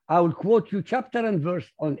 I will quote you chapter and verse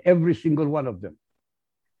on every single one of them.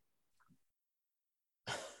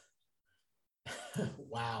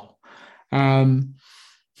 Wow.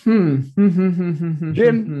 Jim,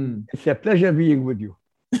 it's a pleasure being with you.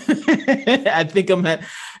 I think I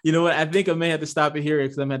may have to stop it here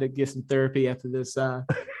because I'm going to get some therapy after this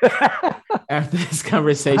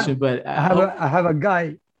conversation. But I have a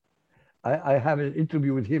guy. I have an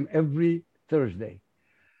interview with him every Thursday.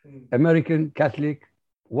 American, Catholic,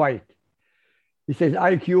 white. He says,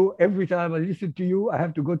 IQ, every time I listen to you, I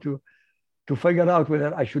have to go to figure out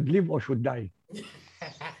whether I should live or should die.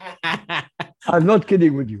 I'm not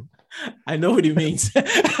kidding with you. I know what he means.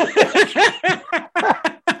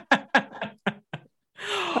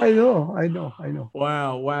 I know.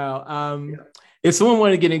 Wow. If someone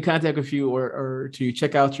wanted to get in contact with you or to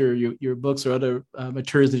check out your books or other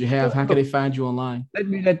materials that you have, how can they find you online? Let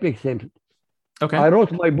me explain. Okay. I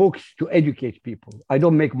wrote my books to educate people. I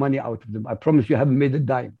don't make money out of them. I promise you, I haven't made a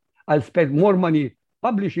dime. I'll spend more money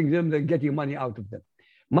publishing them than getting money out of them.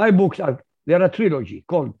 My books they're a trilogy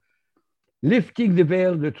called Lifting the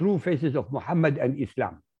Veil, The True Faces of Muhammad and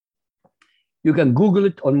Islam. You can Google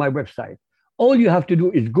it on my website. All you have to do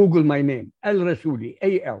is Google my name, Al Rassooli,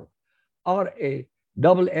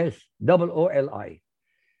 ALRASSOOLI.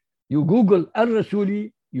 You Google Al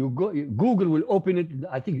Rassooli, Google will open it.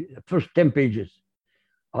 I think the first 10 pages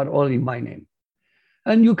are all in my name.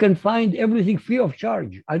 And you can find everything free of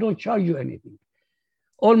charge. I don't charge you anything.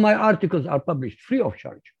 All my articles are published free of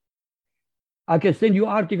charge. I can send you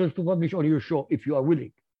articles to publish on your show if you are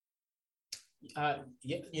willing.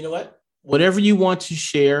 You know what? Whatever you want to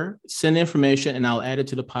share, send information and I'll add it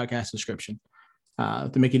to the podcast description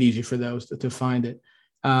to make it easy for those to find it.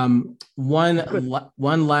 One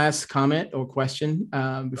last comment or question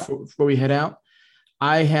before we head out.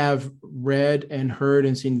 I have read and heard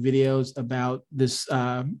and seen videos about this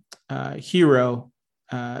hero,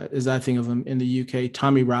 as I think of him in the UK,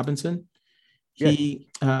 Tommy Robinson. Yes.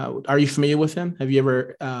 Are you familiar with him? Have you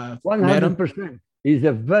ever 100%. met him? He's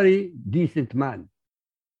a very decent man.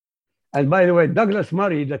 And by the way, Douglas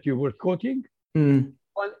Murray that you were quoting,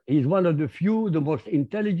 he's one of the most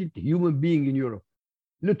intelligent human being in Europe.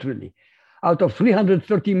 Literally. Out of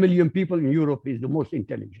 330 million people in Europe, he's the most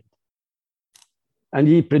intelligent. And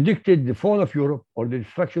he predicted the fall of Europe or the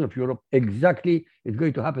destruction of Europe exactly. It's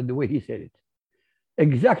going to happen the way he said it.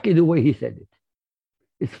 Exactly the way he said it.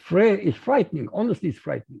 It's frightening. Honestly, it's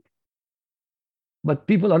frightening. But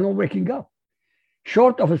people are not waking up.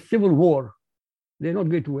 Short of a civil war, they're not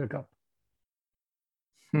going to wake up.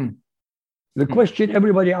 The question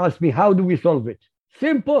everybody asks me, how do we solve it?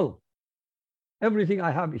 Simple. Everything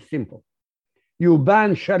I have is simple. You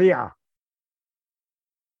ban Sharia.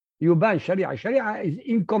 You ban Sharia. Sharia is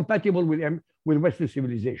incompatible with Western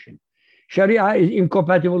civilization. Sharia is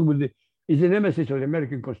incompatible is the nemesis of the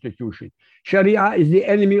American Constitution. Sharia is the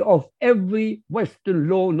enemy of every Western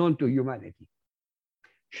law known to humanity.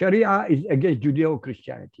 Sharia is against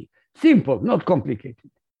Judeo-Christianity. Simple, not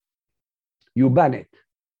complicated. You ban it.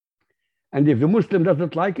 And if the Muslim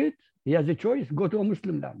doesn't like it, he has a choice, go to a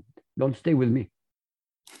Muslim land. Don't stay with me.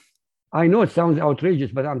 I know it sounds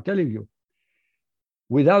outrageous, but I'm telling you,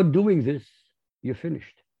 without doing this, you're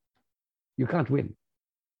finished. You can't win.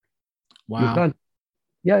 Wow.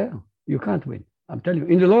 Yeah, you can't win. I'm telling you,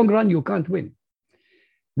 in the long run, you can't win.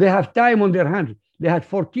 They have time on their hands. They had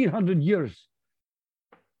 1,400 years.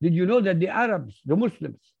 Did you know that the Arabs, the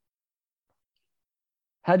Muslims,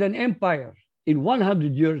 had an empire in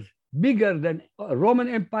 100 years bigger than a Roman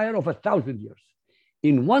Empire of 1,000 years?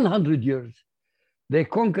 In 100 years, they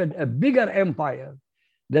conquered a bigger empire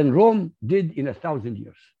than Rome did in 1,000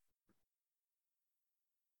 years.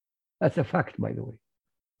 That's a fact, by the way.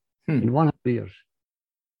 In 100 years.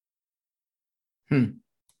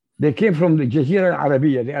 They came from the Jazeera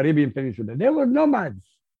al-Arabiya, the Arabian Peninsula. They were nomads.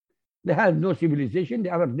 They had no civilization. The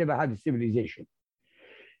Arabs never had a civilization.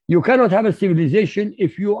 You cannot have a civilization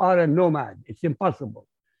if you are a nomad. It's impossible.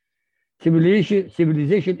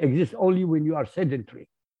 Civilization exists only when you are sedentary.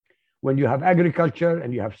 When you have agriculture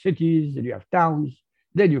and you have cities and you have towns,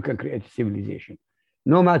 then you can create civilization.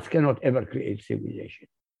 Nomads cannot ever create civilization.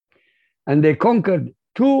 And they conquered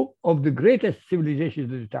two of the greatest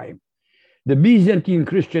civilizations of the time, the Byzantine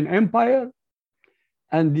Christian Empire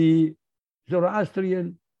and the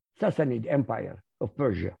Zoroastrian Sassanid Empire of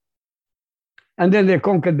Persia. And then they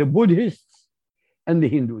conquered the Buddhists and the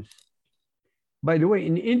Hindus. By the way,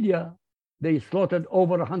 in India, they slaughtered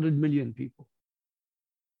over 100 million people.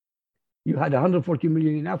 You had 140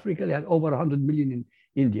 million in Africa, they had over 100 million in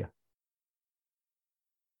India.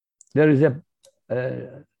 There is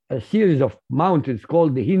a series of mountains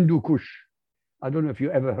called the Hindu Kush. I don't know if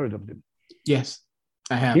you ever heard of them. Yes,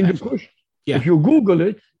 I have. Hindu Kush. Yeah. If you Google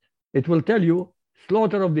it, it will tell you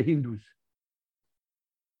slaughter of the Hindus.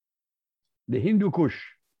 The Hindu Kush.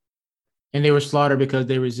 And they were slaughtered because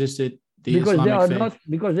they resisted the Islamic faith.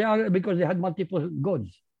 Because they had multiple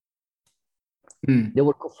gods. They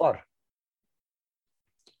were kuffar.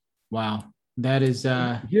 Wow. That is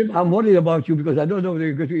Jim, I'm worried about you because I don't know if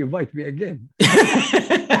they're going to invite me again.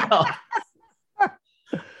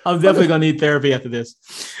 I'm definitely going to need therapy after this.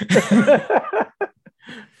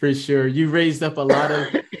 For sure. You raised up a lot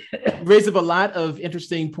of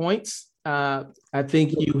interesting points. I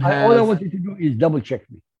think you have. All I want you to do is double check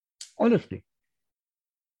me. Honestly.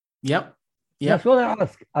 Yep. That's what I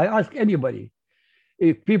ask. I ask anybody.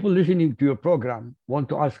 If people listening to your program want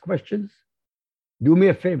to ask questions, do me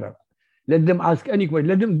a favor. Let them ask any question.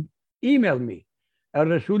 Let them email me at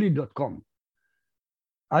rasuli.com.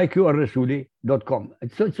 iqarrasuli.com.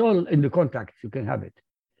 It's all in the contacts. You can have it.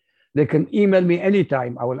 They can email me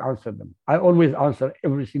anytime. I will answer them. I always answer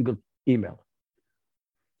every single email,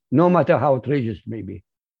 no matter how outrageous it may be.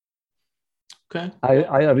 Okay.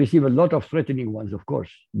 I receive a lot of threatening ones, of course,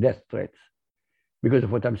 death threats, because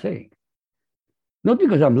of what I'm saying. Not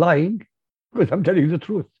because I'm lying, because I'm telling you the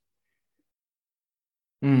truth.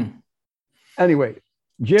 Anyway,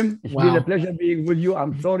 Jim, it's been a pleasure being with you.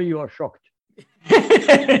 I'm sorry you are shocked.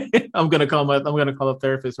 I'm gonna call a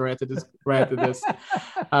therapist right after this.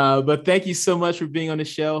 But thank you so much for being on the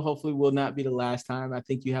show. Hopefully, will not be the last time. I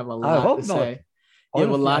think you have a lot to say. You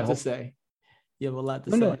have a lot to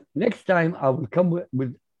say. No. Next time I will come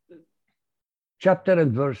with chapter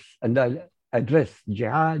and verse, and I'll address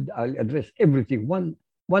jihad. I'll address everything one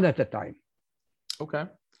at a time. Okay.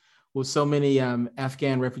 With so many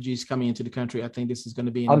Afghan refugees coming into the country, I think this is going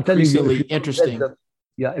to be increasingly interesting.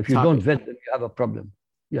 If you don't vet them, you have a problem.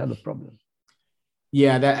 Yeah,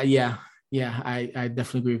 I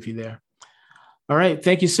definitely agree with you there. All right.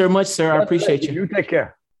 Thank you so much, sir. I appreciate you. You take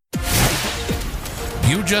care.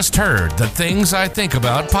 You just heard the Things I Think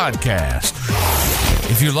About podcast.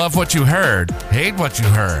 If you love what you heard, hate what you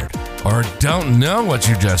heard, or don't know what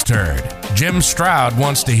you just heard, Jim Stroud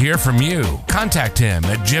wants to hear from you. Contact him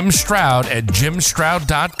at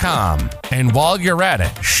jimstroud@jimstroud.com. And while you're at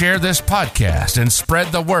it, share this podcast and spread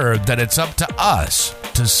the word that it's up to us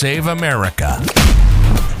to save America.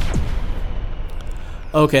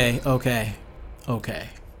 Okay. The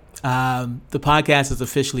podcast is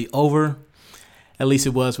officially over. At least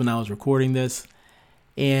it was when I was recording this.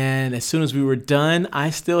 And as soon as we were done, I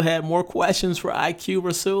still had more questions for IQ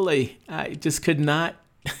Rasuli. I just could not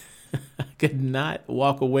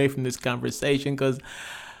walk away from this conversation because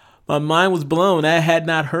my mind was blown. I had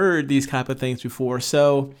not heard these type of things before.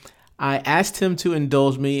 So I asked him to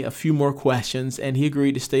indulge me a few more questions, and he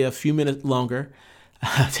agreed to stay a few minutes longer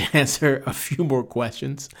to answer a few more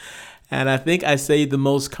questions. And I think I saved the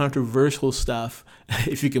most controversial stuff,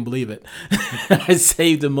 if you can believe it. I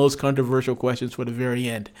saved the most controversial questions for the very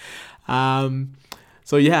end.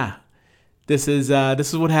 So yeah, this is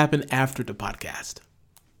what happened after the podcast.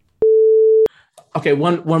 Okay,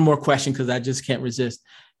 one more question because I just can't resist.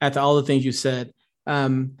 After all the things you said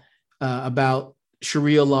about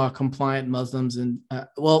Sharia law compliant Muslims, and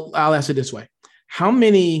I'll ask it this way: how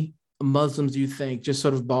many Muslims do you think, just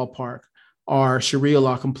sort of ballpark, are Sharia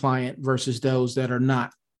law compliant versus those that are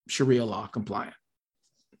not Sharia law compliant?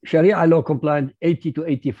 Sharia law compliant, 80 to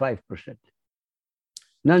 85%.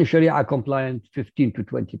 Non-Sharia compliant, 15 to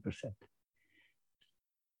 20%.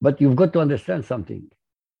 But you've got to understand something.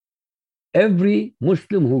 Every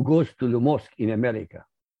Muslim who goes to the mosque in America,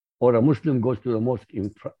 or a Muslim goes to the mosque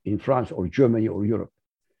in France or Germany or Europe,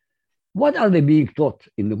 what are they being taught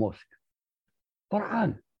in the mosque?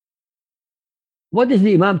 Quran. What is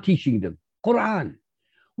the Imam teaching them? Quran.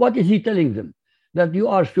 What is he telling them? That you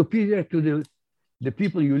are superior to the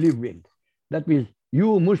people you live with. That means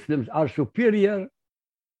you Muslims are superior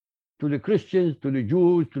to the Christians, to the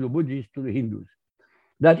Jews, to the Buddhists, to the Hindus.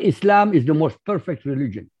 That Islam is the most perfect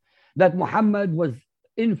religion. That Muhammad was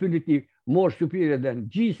infinitely more superior than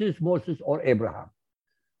Jesus, Moses, or Abraham.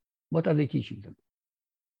 What are they teaching them?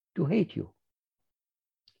 To hate you.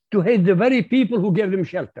 To hate the very people who gave them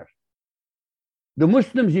shelter. The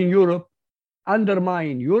Muslims in Europe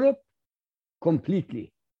undermine Europe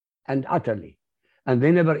completely and utterly, and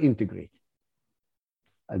they never integrate.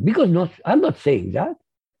 Because I'm not saying that.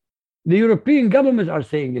 The European governments are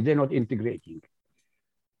saying that they're not integrating.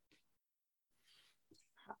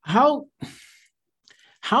 How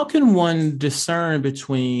can one discern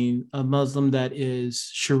between a Muslim that is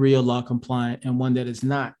Sharia law compliant and one that is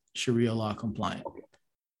not Sharia law compliant? Okay.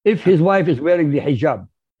 If his wife is wearing the hijab,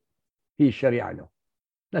 he's Sharia law.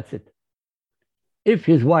 That's it. If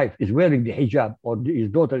his wife is wearing the hijab or his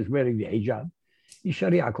daughter is wearing the hijab, he's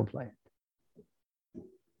Sharia compliant.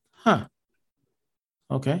 Huh.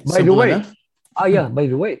 Okay. By the way, by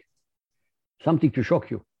the way, something to shock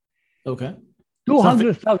you. Okay.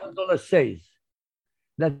 $200,000 says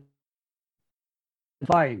that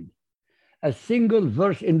find a single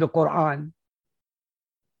verse in the Quran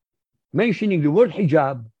mentioning the word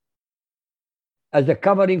hijab as a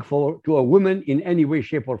covering to a woman in any way,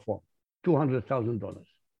 shape, or form. $200,000.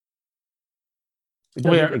 It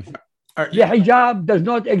doesn't exist. The hijab does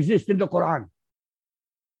not exist in the Quran.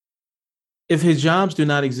 If hijabs do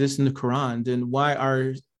not exist in the Quran, then why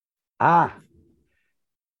are...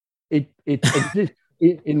 It exists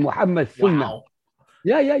in Muhammad's Sunnah. Wow.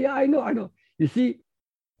 Yeah, I know. You see,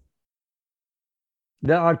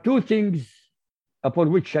 there are two things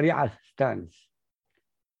upon which Sharia stands.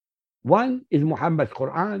 One is Muhammad's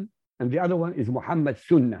Quran, and the other one is Muhammad's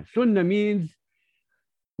Sunnah. Sunnah means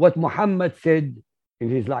what Muhammad said in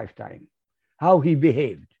his lifetime, how he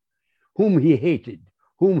behaved, whom he hated,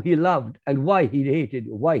 whom he loved, and why he hated,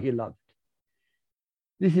 why he loved.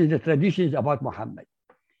 This is the traditions about Muhammad.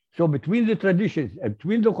 So between the traditions and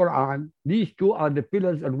between the Quran, these two are the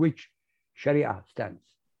pillars on which Sharia stands.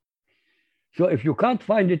 So if you can't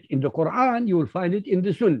find it in the Quran, you will find it in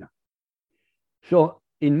the Sunnah. So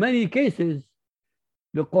in many cases,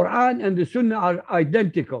 the Quran and the Sunnah are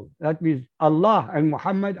identical. That means Allah and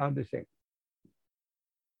Muhammad are the same.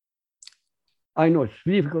 I know it's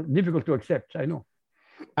difficult to accept. I know.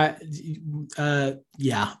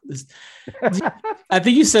 Yeah. I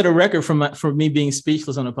think you set a record for me being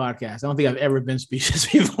speechless on a podcast. I don't think I've ever been speechless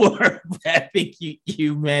before. But I think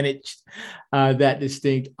you managed that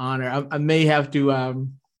distinct honor. I may have to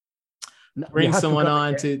bring someone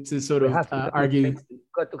on to sort of argue.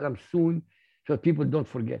 You've got to come soon so people don't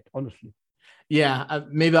forget, honestly. Yeah,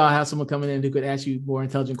 maybe I'll have someone coming in who could ask you more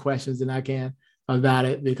intelligent questions than I can about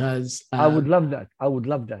it, because I would love that.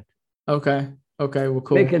 Okay, well,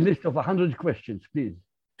 cool. Make a list of 100 questions, please.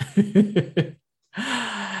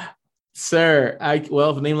 Sir, well,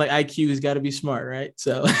 if a name like IQ has got to be smart, right?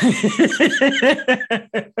 So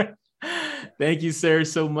thank you, sir,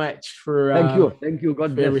 so much for thank you.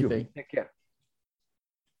 God bless everything. You. Take care.